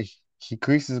 but he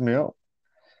greases me up.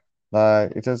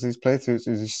 Like he does these playthroughs.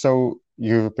 He's so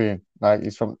European. Like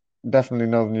he's from definitely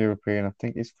Northern European. I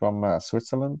think he's from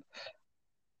Switzerland.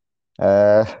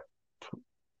 Uh,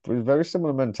 with very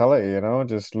similar mentality,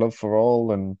 just love for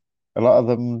all, and a lot of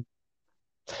them,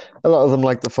 a lot of them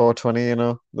like the 420.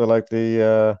 They like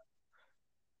the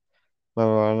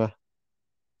marijuana,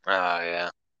 oh yeah.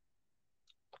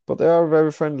 but they are a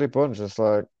very friendly bunch. It's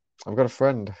like I've got a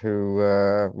friend who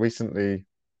recently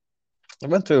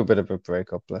went through a bit of a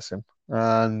breakup, bless him,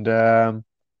 and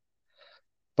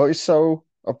but he's so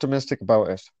optimistic about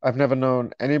it. I've never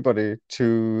known anybody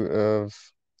to have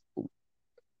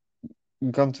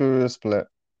gone through a split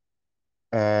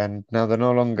and now they're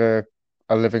no longer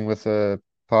are living with a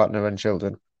partner and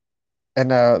children. And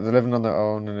now they're living on their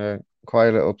own in a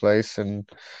quiet little place and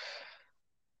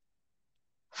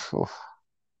phew,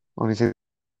 only two,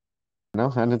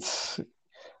 and it's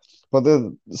but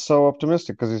they're so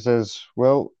optimistic because he says,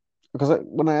 well,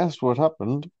 when I asked what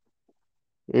happened,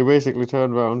 he basically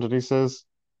turned around and he says,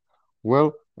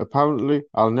 well, apparently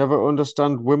I'll never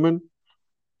understand women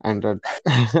and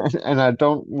and I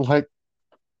don't like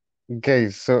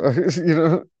gays, so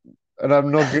and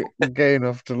I'm not gay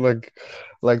enough to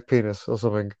like penis or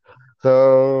something.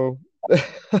 So,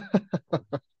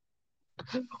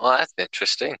 Well, that's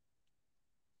interesting.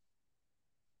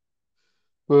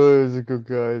 well, he's a good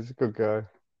guy. He's a good guy.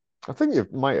 I think you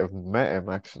might have met him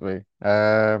actually.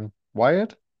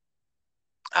 Wyatt,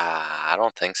 I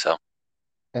don't think so.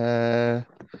 uh,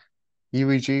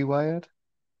 UEG Wyatt.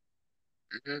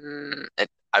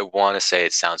 I want to say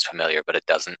it sounds familiar, but it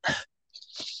doesn't.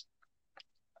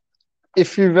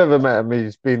 If you've ever met him,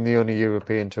 he's been the only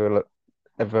European to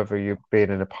have ever you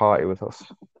been in a party with us.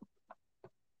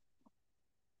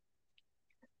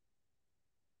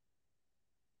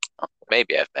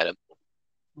 Maybe I've met him.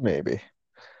 Maybe,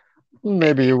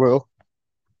 maybe Maybe. you will.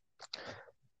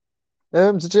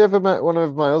 Did you ever met one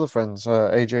of my other friends,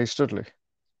 AJ Studley?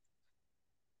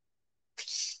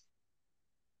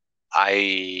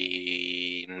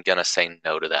 I'm gonna say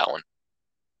no to that one.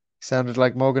 Sounded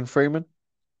like Morgan Freeman.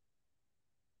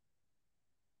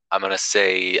 I'm gonna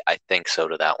say I think so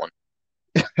to that one.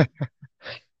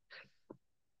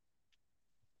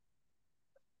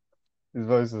 His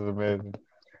voice is amazing.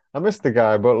 I miss the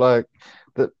guy, but like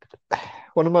the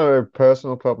one of my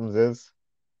personal problems is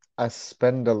I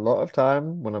spend a lot of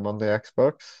time when I'm on the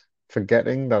Xbox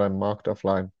forgetting that I'm marked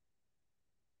offline,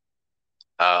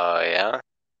 Oh yeah.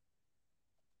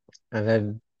 and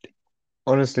then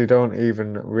honestly don't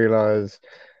even realize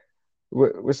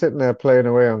we're sitting there playing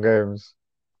away on games,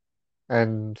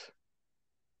 and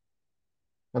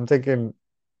I'm thinking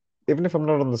even if I'm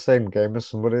not on the same game as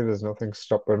somebody, there's nothing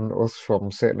stopping us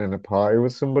from sitting in a party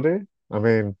with somebody. I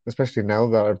mean, especially now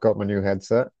that I've got my new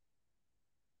headset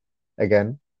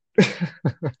again.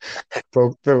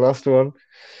 Broke the last one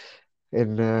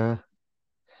in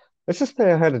let's just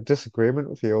say I had a disagreement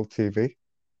with the old TV.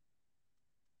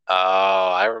 Oh,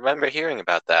 I remember hearing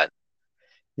about that.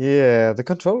 Yeah, the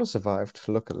controller survived,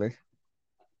 luckily.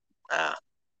 Ah,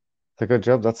 It's a good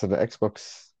job that's an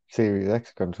Xbox Series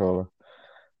X controller.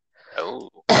 Oh,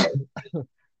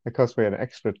 It cost me an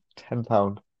extra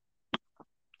 £10.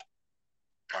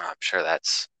 I'm sure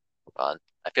that's fun.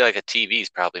 I feel like a TV is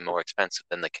probably more expensive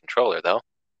than the controller, though.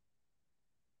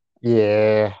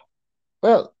 Yeah.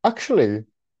 Well, actually,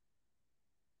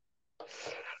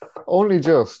 only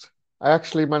just. I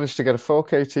actually managed to get a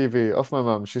 4K TV off my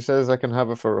mum. She says I can have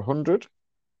it for 100.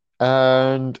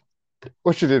 And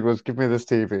what she did was give me this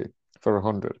TV for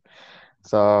 100.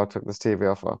 So I took this TV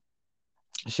off her.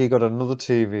 She got another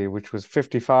TV which was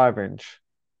 55 inch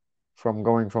from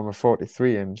going from a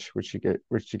 43 inch, which she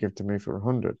gave to me for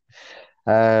 100.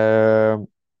 Um,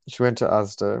 she went to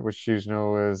Asda, which you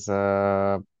know as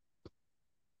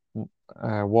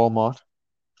Walmart,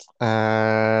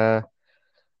 uh,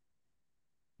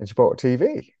 and she bought a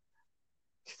TV.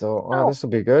 She thought, oh, Oh. this will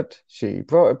be good. She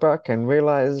brought it back and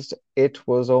realized it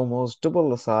was almost double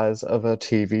the size of a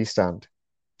TV stand.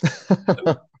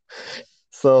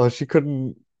 So she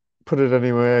couldn't put it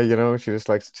anywhere, She just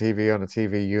likes a TV on a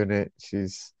TV unit.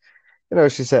 She's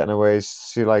set in her ways.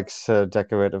 She likes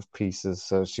decorative pieces,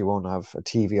 so she won't have a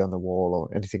TV on the wall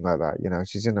or anything like that.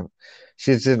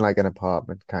 She's in like an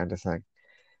apartment kind of thing.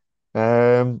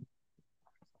 Um,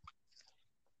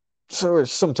 so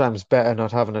it's sometimes better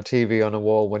not having a TV on a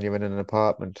wall when you're in an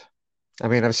apartment. I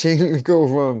mean, I've seen it go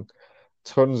wrong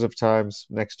tons of times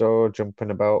next door,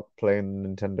 jumping about, playing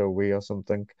Nintendo Wii or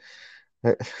something.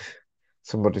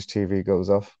 Somebody's TV goes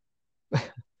off.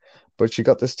 But she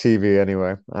got this TV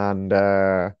anyway, and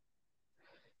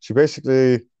she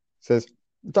basically says,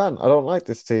 Dan, I don't like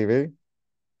this TV.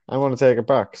 I want to take it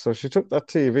back. So she took that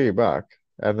TV back,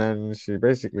 and then she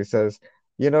basically says,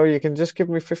 you can just give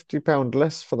me £50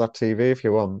 less for that TV if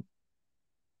you want.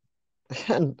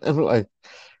 And I'm like,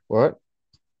 what?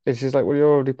 And she's like, well, you're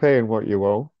already paying what you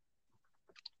owe.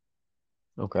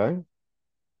 Okay.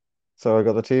 So I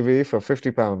got the TV for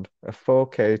 £50, a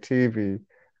 4K TV,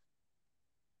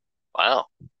 Wow.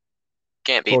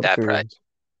 Can't beat that 43 price. inch,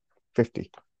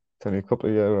 50. It's only a couple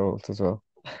of years old as well.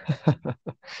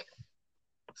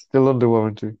 Still under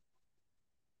warranty.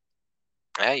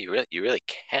 Yeah, you really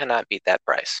cannot beat that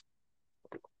price.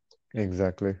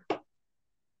 Exactly.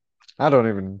 I don't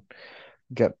even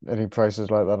get any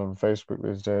prices like that on Facebook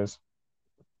these days.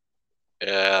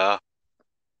 Yeah.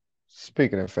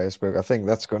 Speaking of Facebook, I think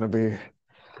that's going to be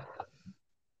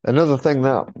another thing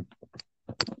that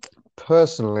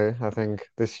personally, I think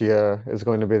this year is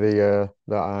going to be the year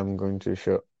that I'm going to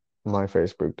shut my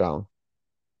Facebook down.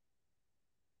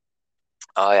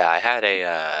 Oh yeah, I had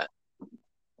a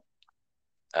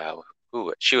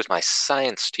she was my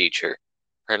science teacher.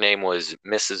 Her name was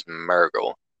Mrs.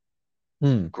 Mergle.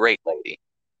 Hmm. Great lady.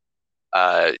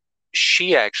 Uh,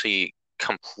 she actually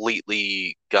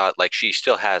completely got like she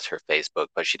still has her Facebook,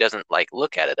 but she doesn't like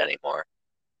look at it anymore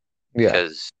Yeah,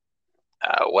 because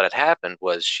what had happened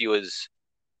was she was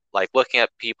like looking at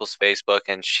people's Facebook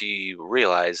and she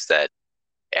realized that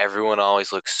everyone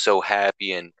always looks so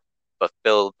happy and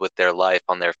fulfilled with their life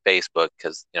on their Facebook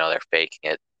because they're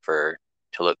faking it for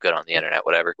to look good on the internet,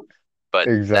 whatever. But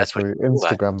that's what exactly. she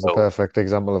realized. Instagram's a So, perfect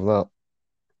example of that.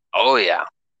 oh yeah,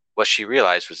 what she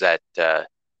realized was that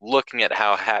looking at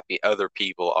how happy other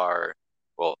people are,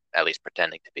 well, at least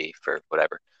pretending to be for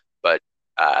whatever, but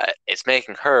it's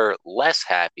making her less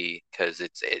happy because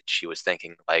she was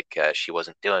thinking like she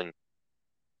wasn't doing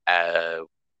uh,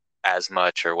 as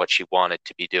much or what she wanted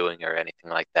to be doing or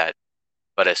anything like that.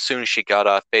 But as soon as she got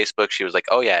off Facebook, she was like,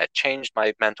 "Oh yeah, it changed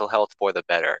my mental health for the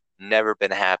better. Never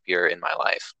been happier in my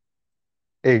life."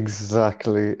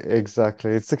 Exactly,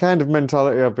 exactly. It's the kind of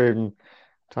mentality I've been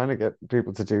trying to get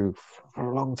people to do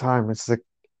for a long time. It's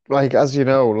like as you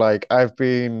know, like I've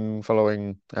been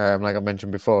following like I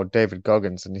mentioned before, David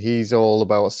Goggins, and he's all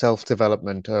about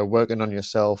self-development, working on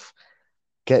yourself,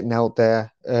 getting out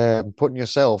there, putting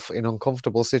yourself in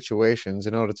uncomfortable situations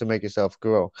in order to make yourself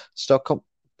grow. Stop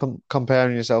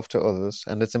comparing yourself to others,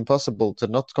 and it's impossible to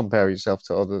not compare yourself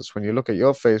to others when you look at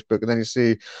your Facebook and then you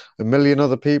see a million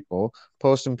other people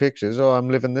posting pictures. Oh, I'm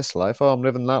living this life. Oh, I'm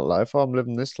living that life. Oh, I'm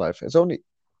living this life.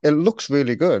 It looks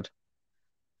really good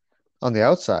on the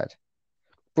outside,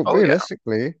 but Oh yeah.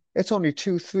 realistically, it's only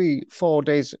 2, 3, 4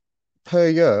 days per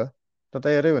year that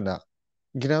they are doing that.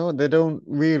 They don't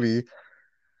really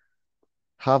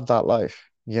have that life.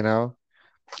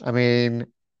 I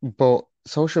mean, but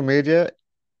social media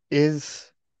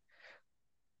is,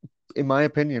 in my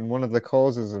opinion, one of the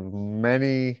causes of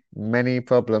many, many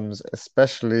problems,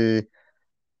 especially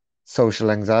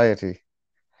social anxiety.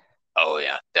 Oh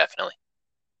yeah, definitely.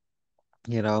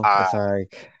 It's Uh,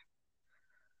 like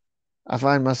I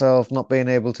find myself not being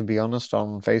able to be honest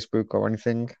on Facebook or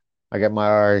anything. I get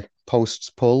my posts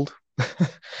pulled,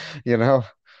 you know.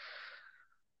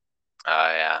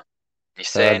 Yeah. You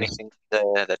say And anything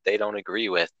that they don't agree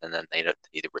with, and then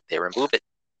they remove it.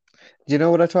 do you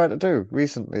know what I tried to do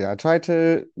recently? I tried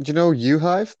to, do you know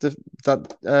UHive,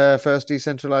 that first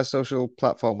decentralized social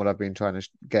platform that I've been trying to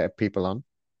get people on?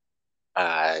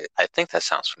 I think that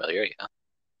sounds familiar. Yeah.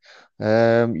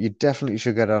 You definitely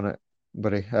should get on it,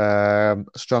 buddy.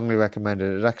 Strongly recommend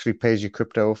it. It actually pays you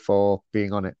crypto for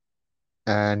being on it.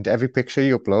 And every picture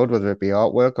you upload, whether it be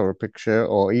artwork or a picture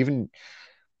or even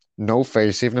no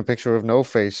face, even a picture of no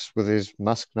face with his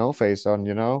mask no face on,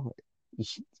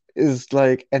 is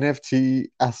like NFT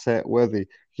asset worthy.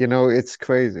 It's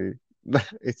crazy.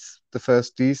 It's the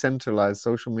first decentralized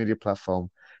social media platform.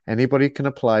 Anybody can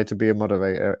apply to be a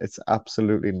moderator. It's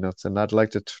absolutely nuts. And I'd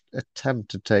like to t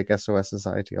attempt to take SOS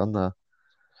Society on there.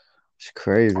 It's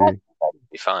That'd crazy.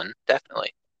 be fun,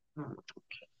 definitely.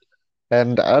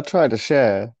 And I try to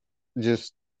share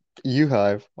just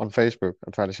UHive on Facebook.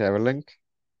 I try to share a link.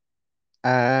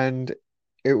 And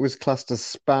it was classed as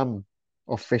spam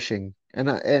or phishing. And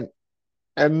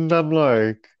I'm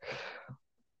like,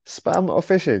 spam or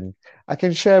phishing? I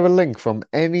can share a link from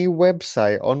any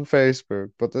website on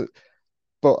Facebook,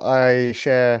 but I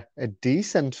share a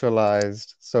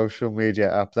decentralized social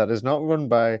media app that is not run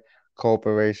by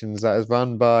corporations, that is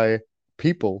run by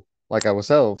people like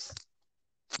ourselves.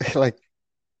 Like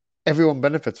everyone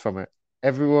benefits from it.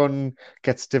 Everyone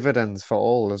gets dividends for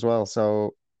all as well.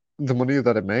 So the money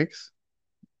that it makes,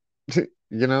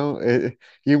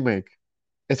 you make.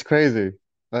 It's crazy.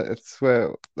 That's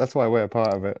why we're a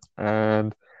part of it,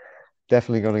 and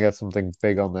definitely going to get something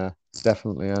big on there.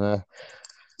 Definitely, and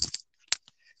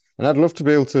I'd love to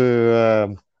be able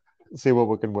to see what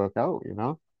we can work out.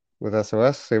 With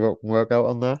SOS, see what can work out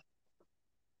on there,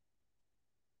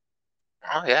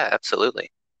 Oh yeah,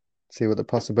 absolutely. see what the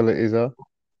possibilities are.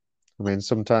 I mean,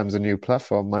 sometimes a new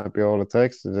platform might be all it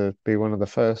takes to be one of the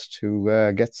first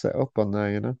to get set up on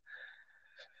there.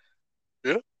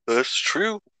 Yeah, that's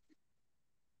true.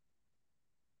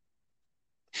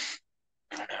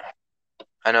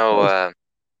 I know. Well,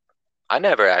 I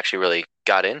never actually really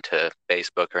got into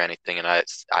Facebook or anything, and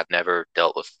I've never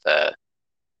dealt with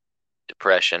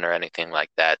depression or anything like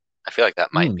that. I feel like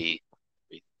that might hmm, be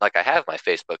like I have my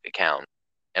Facebook account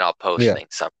and I'll post yeah,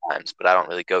 things sometimes, but I don't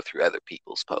really go through other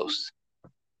people's posts.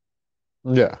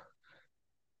 yeah,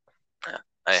 Yeah.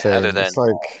 Other same. than It's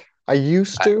like I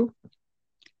used I, to,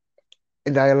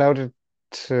 and I allowed it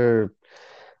to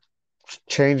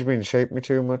change me and shape me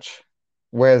too much.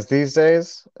 Whereas these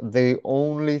days, the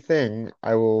only thing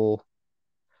I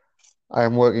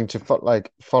am working to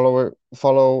follow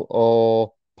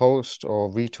or post or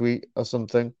retweet or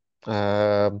something,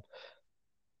 um,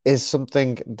 is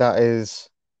something that is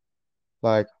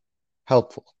like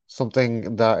helpful,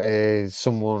 something that is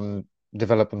someone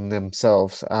developing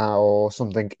themselves, or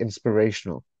something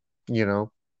inspirational. You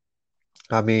know,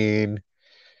 I mean,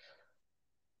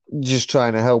 just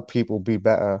trying to help people be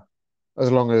better,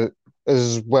 as long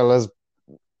as well as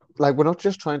like we're not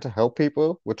just trying to help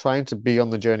people, we're trying to be on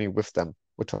the journey with them.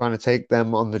 We're trying to take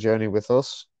them on the journey with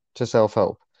us to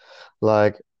self-help.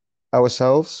 Like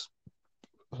ourselves,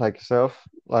 like yourself,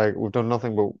 like we've done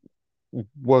nothing but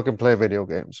work and play video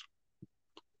games.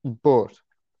 But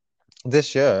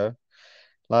this year,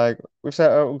 like we've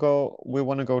set out a goal, we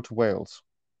want to go to Wales.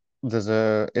 There's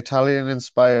a Italian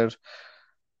inspired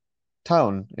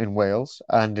town in Wales,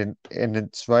 and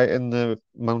it's right in the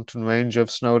mountain range of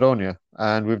Snowdonia,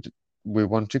 and we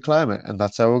want to climb it, and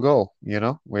that's our goal.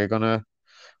 We're gonna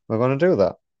do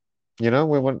that. We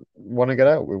want to get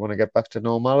out. We want to get back to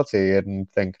normality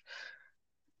and think,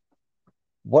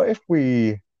 what if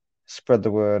we spread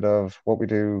the word of what we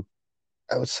do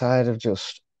outside of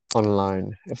just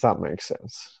online, if that makes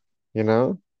sense? You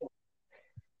know?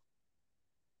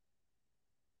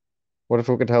 What if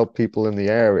we could help people in the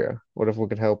area? What if we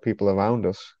could help people around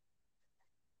us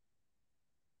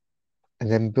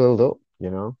and then build up?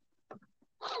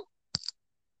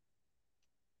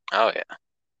 oh yeah,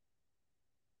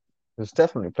 There's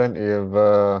definitely plenty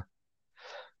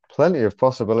of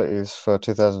possibilities for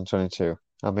 2022.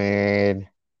 I mean,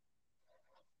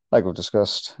 like we've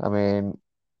discussed, I mean,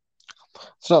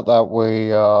 it's not that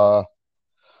we are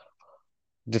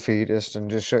defeatist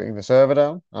and just shutting the server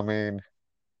down. I mean,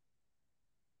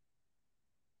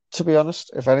 to be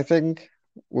honest, if anything,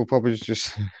 we'll probably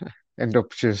just end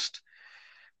up just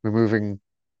removing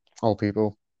all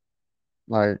people.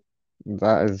 Like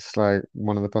that is like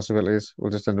one of the possibilities.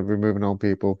 We'll just end up removing all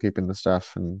people, keeping the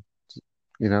staff, and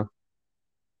you know,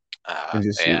 and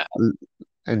just yeah.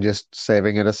 and just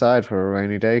saving it aside for a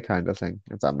rainy day kind of thing,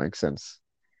 if that makes sense.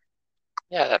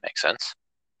 Yeah, that makes sense.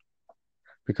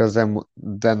 because then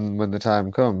when the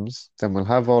time comes, then we'll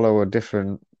have all our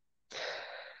different,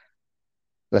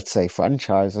 let's say,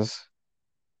 franchises.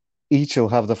 Each will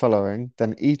have the following.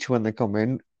 Then each when they come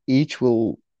in, each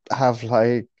will have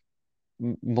like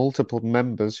multiple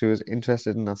members who is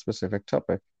interested in that specific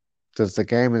topic. Does the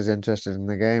game is interested in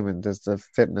the game, and does the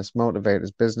fitness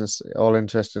motivators business all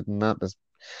interested in that?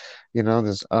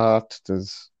 There's art,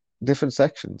 there's different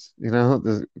sections.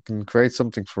 You can create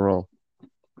something for all.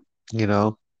 You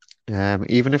know,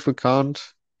 even if we can't,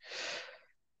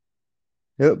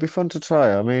 it'll be fun to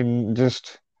try. I mean,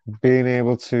 just being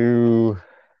able to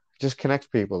just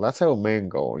connect people. That's our main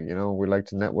goal. We like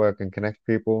to network and connect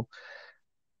people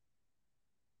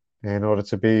in order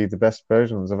to be the best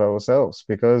versions of ourselves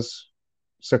because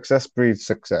success breeds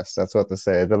success. That's what they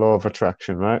say, the law of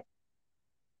attraction, right?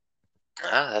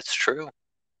 Ah, that's true.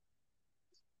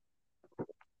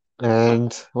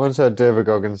 And I once heard David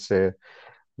Goggins say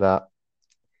that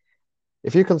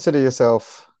if you consider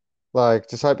yourself, like,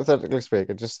 just hypothetically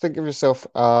speaking, just think of yourself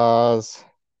as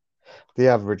the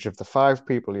average of the five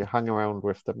people you hang around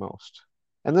with the most.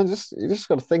 And then you just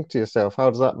got to think to yourself,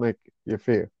 how does that make you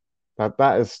feel?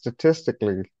 That is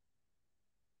statistically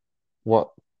what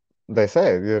they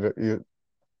say. You're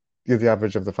the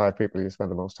average of the five people you spend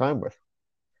the most time with.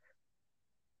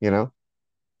 You know,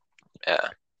 Yeah.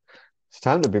 it's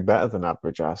time to be better than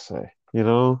average, I say.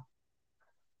 All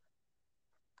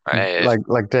right.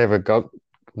 Like David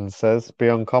Goggins says, be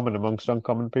uncommon amongst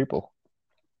uncommon people.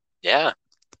 Yeah.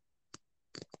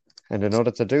 And in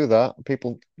order to do that,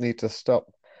 people need to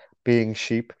stop being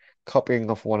sheep,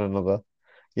 copying off one another.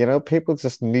 People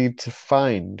just need to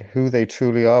find who they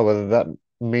truly are, whether that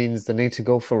means they need to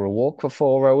go for a walk for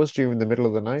 4 hours during the middle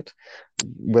of the night,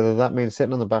 whether that means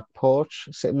sitting on the back porch,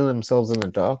 sitting themselves in a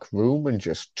dark room and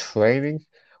just training,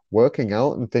 working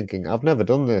out and thinking, I've never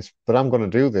done this, but I'm going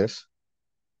to do this.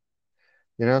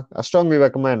 I strongly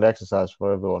recommend exercise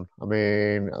for everyone. I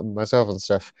mean, myself and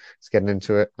Steph is getting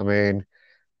into it. I mean,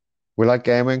 we like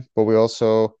gaming, but we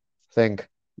also think,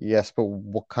 yes, but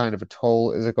what kind of a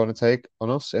toll is it going to take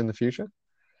on us in the future?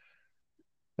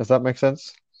 Does that make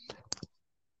sense?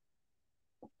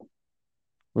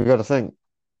 We got to think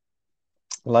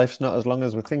life's not as long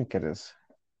as we think it is.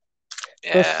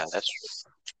 Yeah, Especially, that's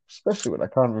true. especially when I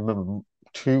can't remember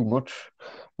too much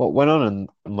what went on in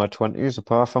my 20s,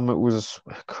 apart from it was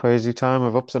a crazy time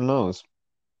of ups and lows,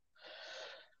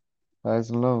 highs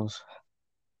and lows.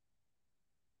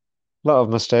 A lot of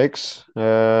mistakes,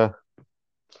 a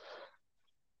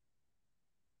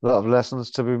lot of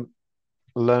lessons to be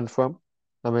learned from.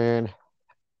 I mean,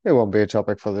 it won't be a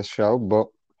topic for this show, but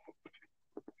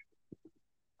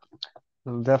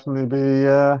it'll definitely be,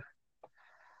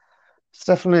 it's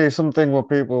definitely something what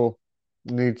people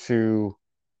need to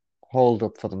hold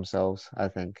up for themselves, I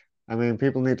think. I mean,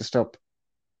 people need to stop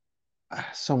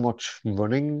so much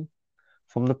running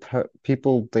from the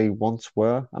people they once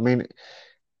were. I mean,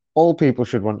 all people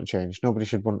should want to change. Nobody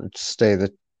should want to stay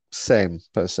the same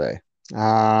per se.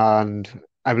 And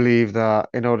I believe that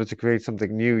in order to create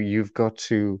something new, you've got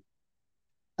to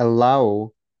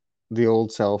allow the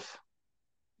old self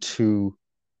to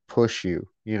push you,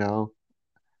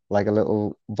 like a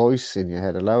little voice in your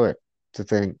head. Allow it to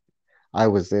think, I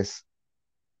was this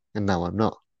and now I'm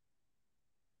not.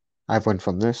 I've went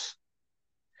from this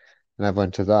and I've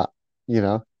went to that, you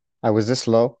know. I was this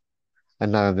low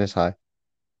and now I'm this high.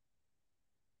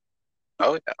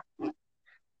 Oh yeah.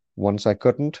 Once I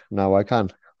couldn't, now I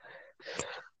can.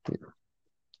 Like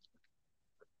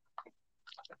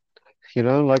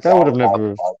It's I would all have about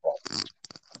never. progress.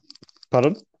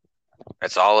 Pardon?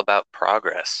 It's all about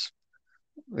progress.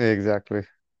 Exactly.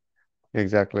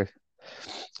 Exactly.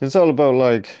 It's all about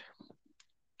like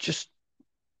just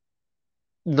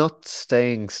not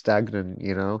staying stagnant.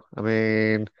 I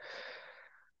mean,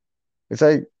 it's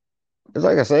like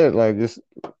I said, like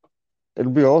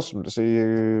it'd be awesome to see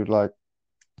you like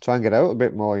try and get out a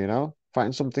bit more.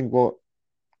 Find something what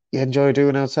you enjoy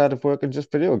doing outside of work and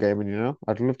just video gaming.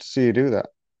 I'd love to see you do that,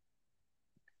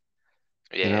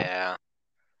 you know. Yeah.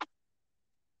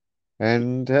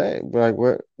 And hey, like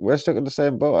we're stuck in the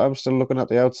same boat. I'm still looking at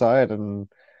the outside and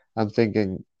I'm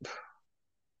thinking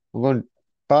I'm going to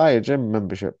buy a gym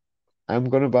membership. I'm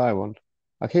going to buy one.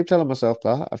 I keep telling myself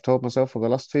that. I've told myself for the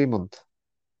last 3 months,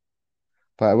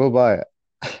 but I will buy it.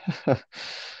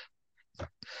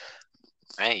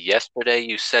 Hey, yesterday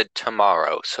you said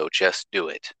tomorrow, so just do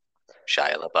it.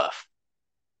 Shia LaBeouf.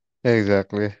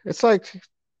 Exactly. It's like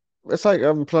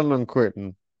I'm planning on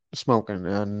quitting smoking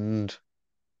and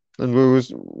we were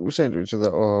saying to each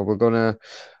other, oh,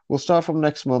 we'll start from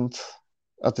next month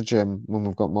at the gym when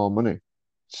we've got more money.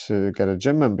 to get a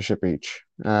gym membership each.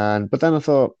 And but then I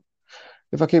thought,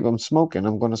 if I keep on smoking,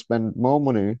 I'm going to spend more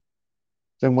money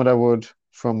than what I would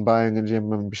from buying a gym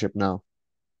membership now.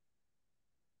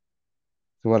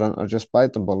 So why don't I just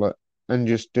bite the bullet and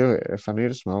just do it? If I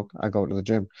need a smoke, I go to the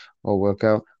gym or work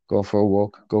out, go for a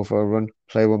walk, go for a run,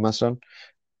 play with my son,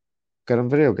 get on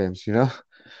video games,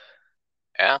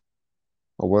 Yeah.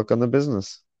 or work on the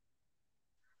business.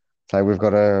 It's like we've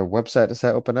got a website to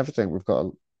set up and everything. We've got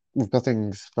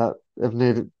things that have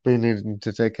been needing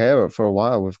to take care of for a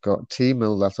while. We've got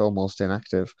T-Mill that's almost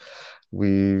inactive.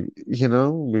 We've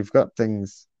got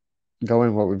things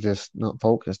going what we've just not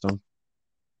focused on.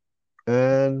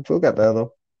 And we'll get there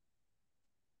though.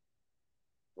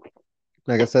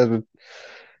 Like I said,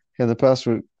 in the past,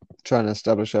 we're trying to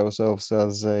establish ourselves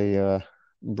as a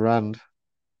brand,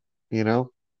 you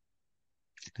know,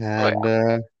 Oh and yeah.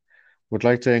 would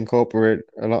like to incorporate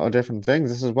a lot of different things.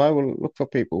 This is why we'll look for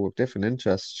people with different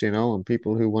interests, and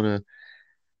people who want to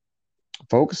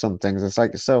focus on things. It's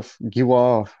like yourself, you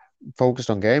are focused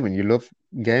on gaming. You love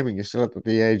gaming. You're still at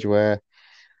the age where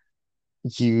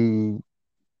you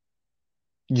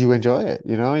you enjoy it.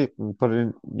 You can put it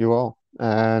in you all,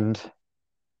 and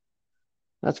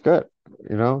that's good.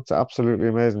 It's absolutely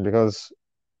amazing because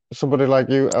somebody like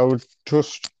you, I would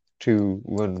trust to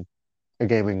run a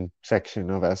gaming section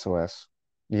of SOS,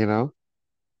 you know?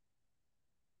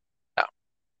 Yeah.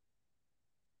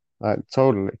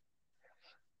 Totally.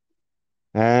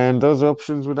 And those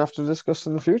options we'd have to discuss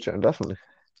in the future, definitely.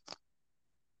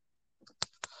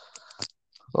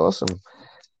 Awesome.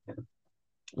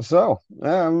 So,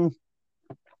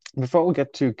 before we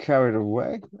get too carried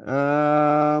away,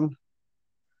 I'd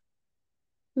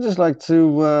just like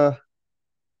to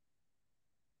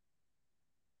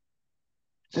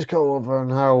just go over on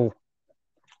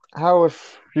how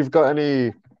if you've got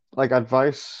any like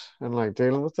advice and like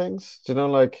dealing with things,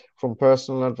 like from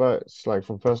personal advice, like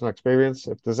from personal experience,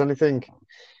 if there's anything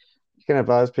you can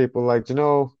advise people like,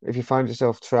 if you find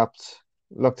yourself trapped,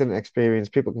 locked in experience,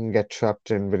 people can get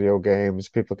trapped in video games,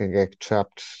 people can get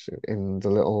trapped in the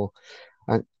little,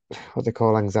 uh, what they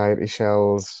call anxiety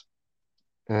shells.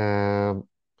 Um,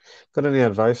 got any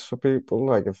advice for people?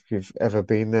 Like if you've ever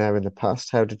been there in the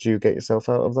past, how did you get yourself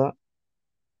out of that?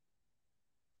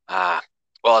 Ah,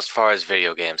 well, as far as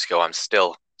video games go, I'm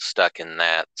still stuck in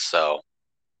that, so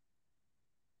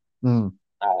Mm.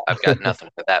 I've got nothing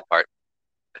for that part.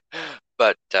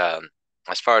 But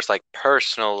as far as like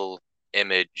personal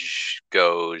image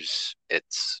goes,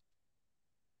 it's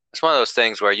one of those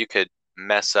things where you could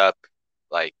mess up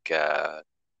like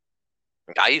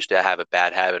I used to have a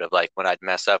bad habit of like when I'd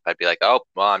mess up, I'd be like, "Oh,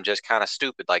 well, I'm just kind of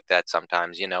stupid like that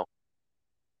sometimes."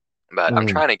 But I'm Mm.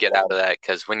 trying to get out of that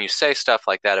because when you say stuff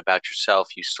like that about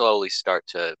yourself, you slowly start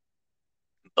to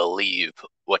believe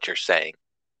what you're saying.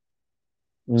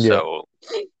 Yeah, So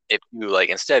if you like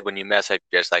instead when you mess up,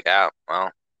 you're just like, "Oh,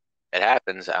 well, it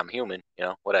happens. I'm human,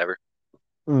 whatever."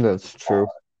 that's true.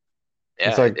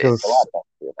 It's Yeah, like it's a lot because better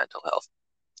for your mental health.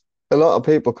 a lot of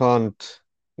people can't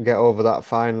get over that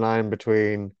fine line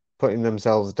between putting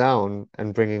themselves down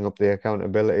and bringing up the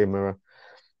accountability mirror.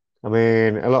 I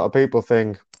mean, a lot of people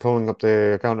think pulling up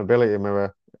the accountability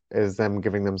mirror is them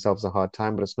giving themselves a hard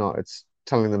time, but it's not. It's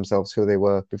telling themselves who they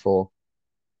were before.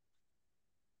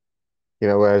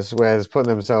 Whereas putting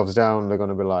themselves down, they're going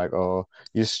to be like, "Oh,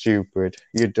 you're stupid,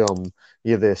 you're dumb,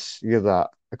 you're this, you're that."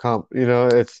 I can't,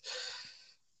 it's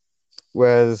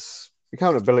whereas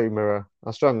accountability mirror,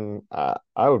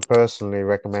 I would personally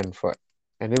recommend for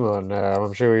anyone.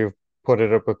 I'm sure you've put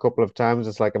it up a couple of times.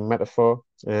 It's like a metaphor,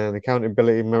 and the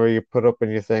accountability mirror you put up,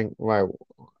 and you think, right,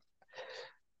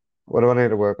 what do I need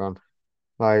to work on?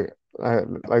 Like,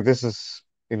 like this is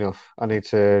enough. I need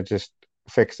to just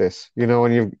fix this.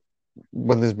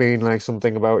 When there's been like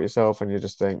something about yourself, and you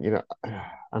just think,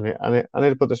 I need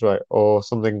to put this right, or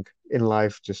something in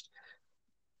life just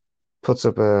puts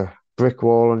up a brick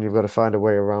wall, and you've got to find a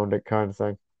way around it, kind of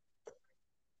thing.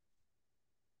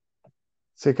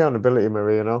 It's the accountability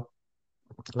mirror,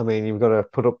 I mean, you've got to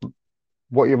put up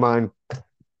what your mind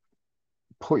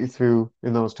put you through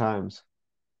in those times,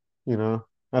 you know.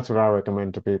 That's what I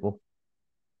recommend to people.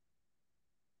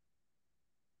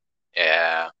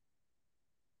 Yeah,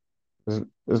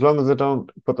 As long as they don't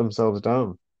put themselves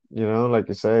down, like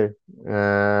you say,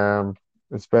 um,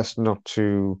 it's best not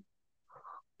to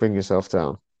bring yourself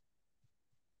down.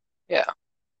 yeah,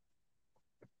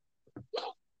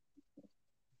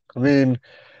 I mean,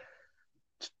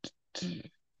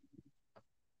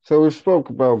 so we spoke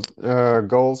about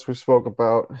goals. We spoke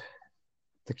about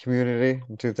the community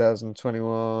in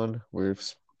 2021.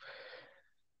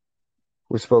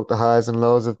 We spoke the highs and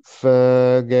lows of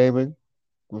gaming.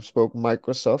 we've spoken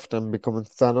Microsoft and becoming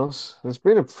Thanos. It's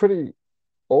been a pretty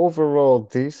overall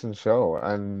decent show,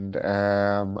 and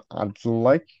I'd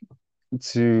like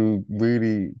to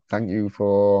really thank you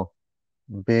for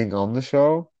being on the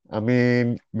show. I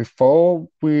mean, before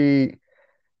we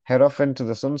head off into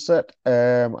the sunset,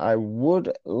 I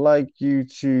would like you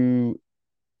to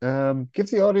give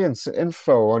the audience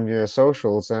info on your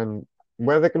socials and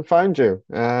where they can find you,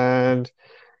 and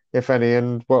if any,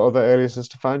 and what other aliases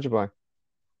to find you by.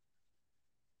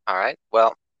 All right.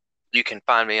 Well, you can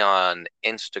find me on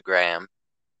Instagram.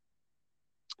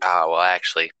 Well,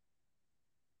 actually,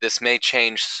 this may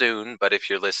change soon, but if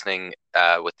you're listening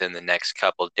within the next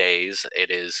couple days, it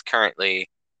is currently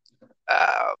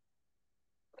uh,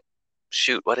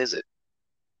 shoot, what is it?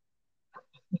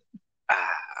 Uh,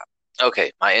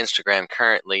 okay, my Instagram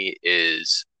currently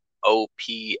is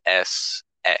OPSX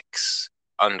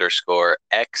underscore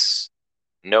X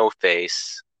no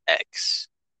face X.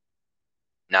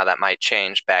 Now that might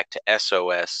change back to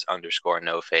SOS underscore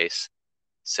no face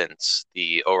since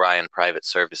the Orion Private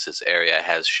Services area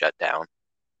has shut down.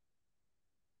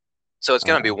 So it's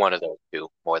going to be Ah, one of those two,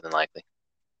 more than likely.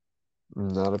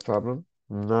 not a problem.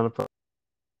 Not a problem.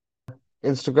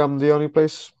 Instagram, the only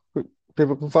place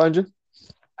people can find you.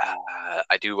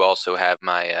 I do also have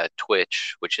my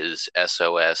Twitch, which is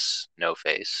SOS no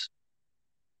face,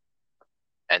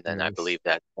 and then I Nice. believe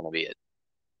that's going to be it.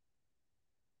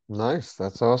 Nice.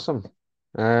 That's awesome.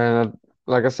 And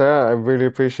like I said, I really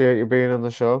appreciate you being on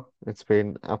the show. It's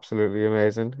been absolutely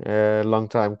amazing. Long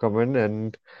time coming,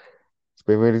 and it's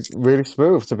been really, really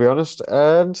smooth, to be honest.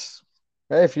 And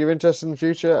hey, if you're interested in the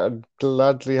future, I'd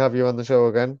gladly have you on the show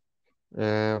again.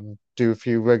 Do a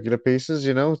few regular pieces,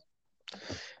 you know.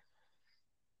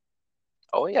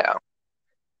 Oh yeah.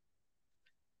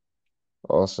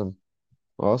 Awesome.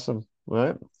 Awesome.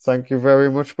 Right. Thank you very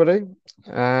much, buddy.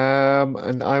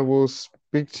 And I will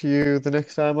speak to you the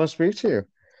next time I speak to you.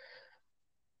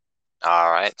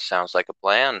 All right. Sounds like a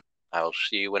plan. I will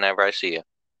see you whenever I see you.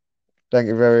 Thank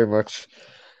you very much.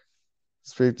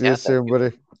 Speak to you Yeah, thank soon, you.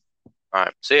 buddy. All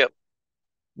right. See you.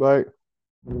 Bye.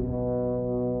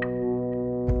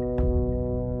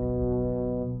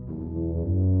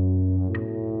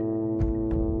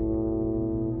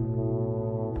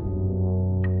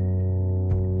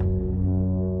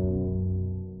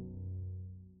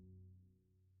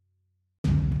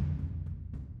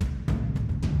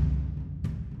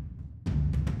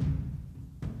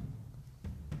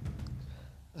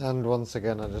 And once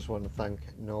again, I just want to thank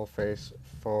No Face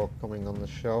for coming on the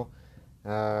show.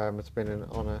 It's been an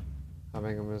honor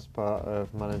having him as part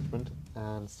of management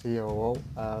and COO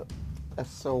at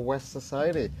SOS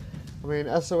Society. I mean,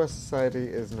 SOS Society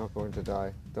is not going to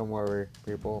die. Don't worry,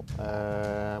 people.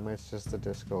 It's just a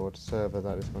Discord server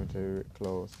that is going to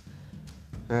close.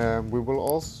 We will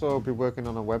also be working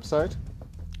on a website.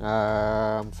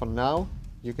 For now,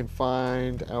 you can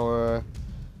find our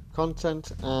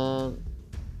content on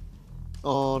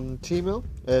Tmail.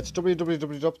 It's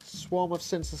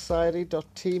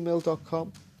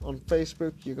www.swarmofsinsociety.tmail.com. On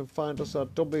Facebook, you can find us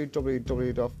at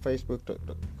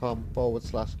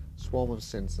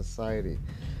www.facebook.com/swarmofsinsociety.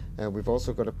 We've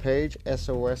also got a page,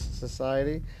 SOS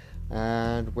Society,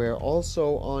 and we're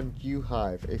also on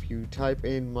UHive. If you type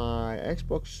in my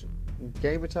Xbox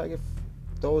gamer tag, if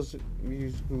those of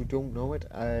you who don't know it,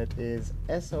 it is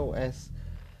SOS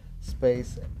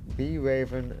space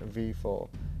BRaven V4.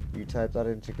 You type that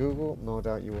into Google, no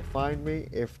doubt you will find me.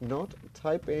 If not,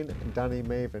 type in Danny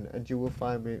Maven and you will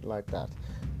find me like that.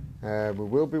 We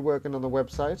will be working on the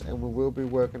website and we will be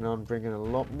working on bringing a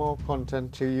lot more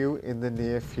content to you in the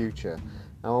near future.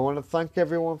 Now, I want to thank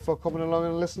everyone for coming along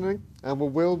and listening, and we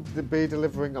will be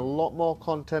delivering a lot more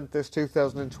content this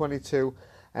 2022,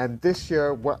 and this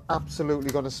year we're absolutely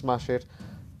going to smash it.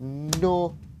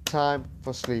 No time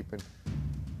for sleeping.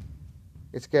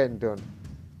 It's getting done.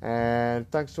 And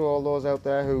thanks to all those out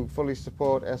there who fully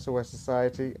support SOS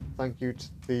Society. Thank you to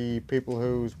the people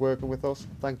who's working with us.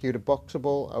 Thank you to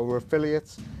Boxable, our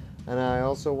affiliates. And I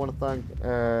also want to thank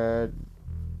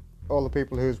all the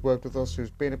people who's worked with us, who's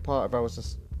been a part of our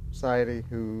society,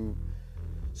 who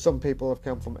some people have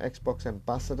come from Xbox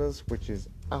ambassadors, which is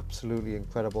absolutely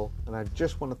incredible. And I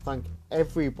just want to thank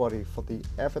everybody for the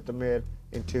effort they made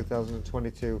in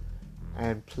 2022.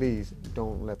 And please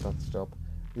don't let that stop.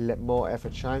 Let more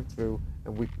effort shine through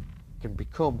and we can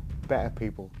become better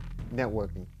people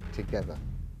networking together.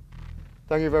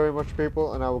 Thank you very much,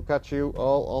 people, and I will catch you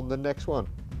all on the next one.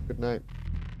 Good night.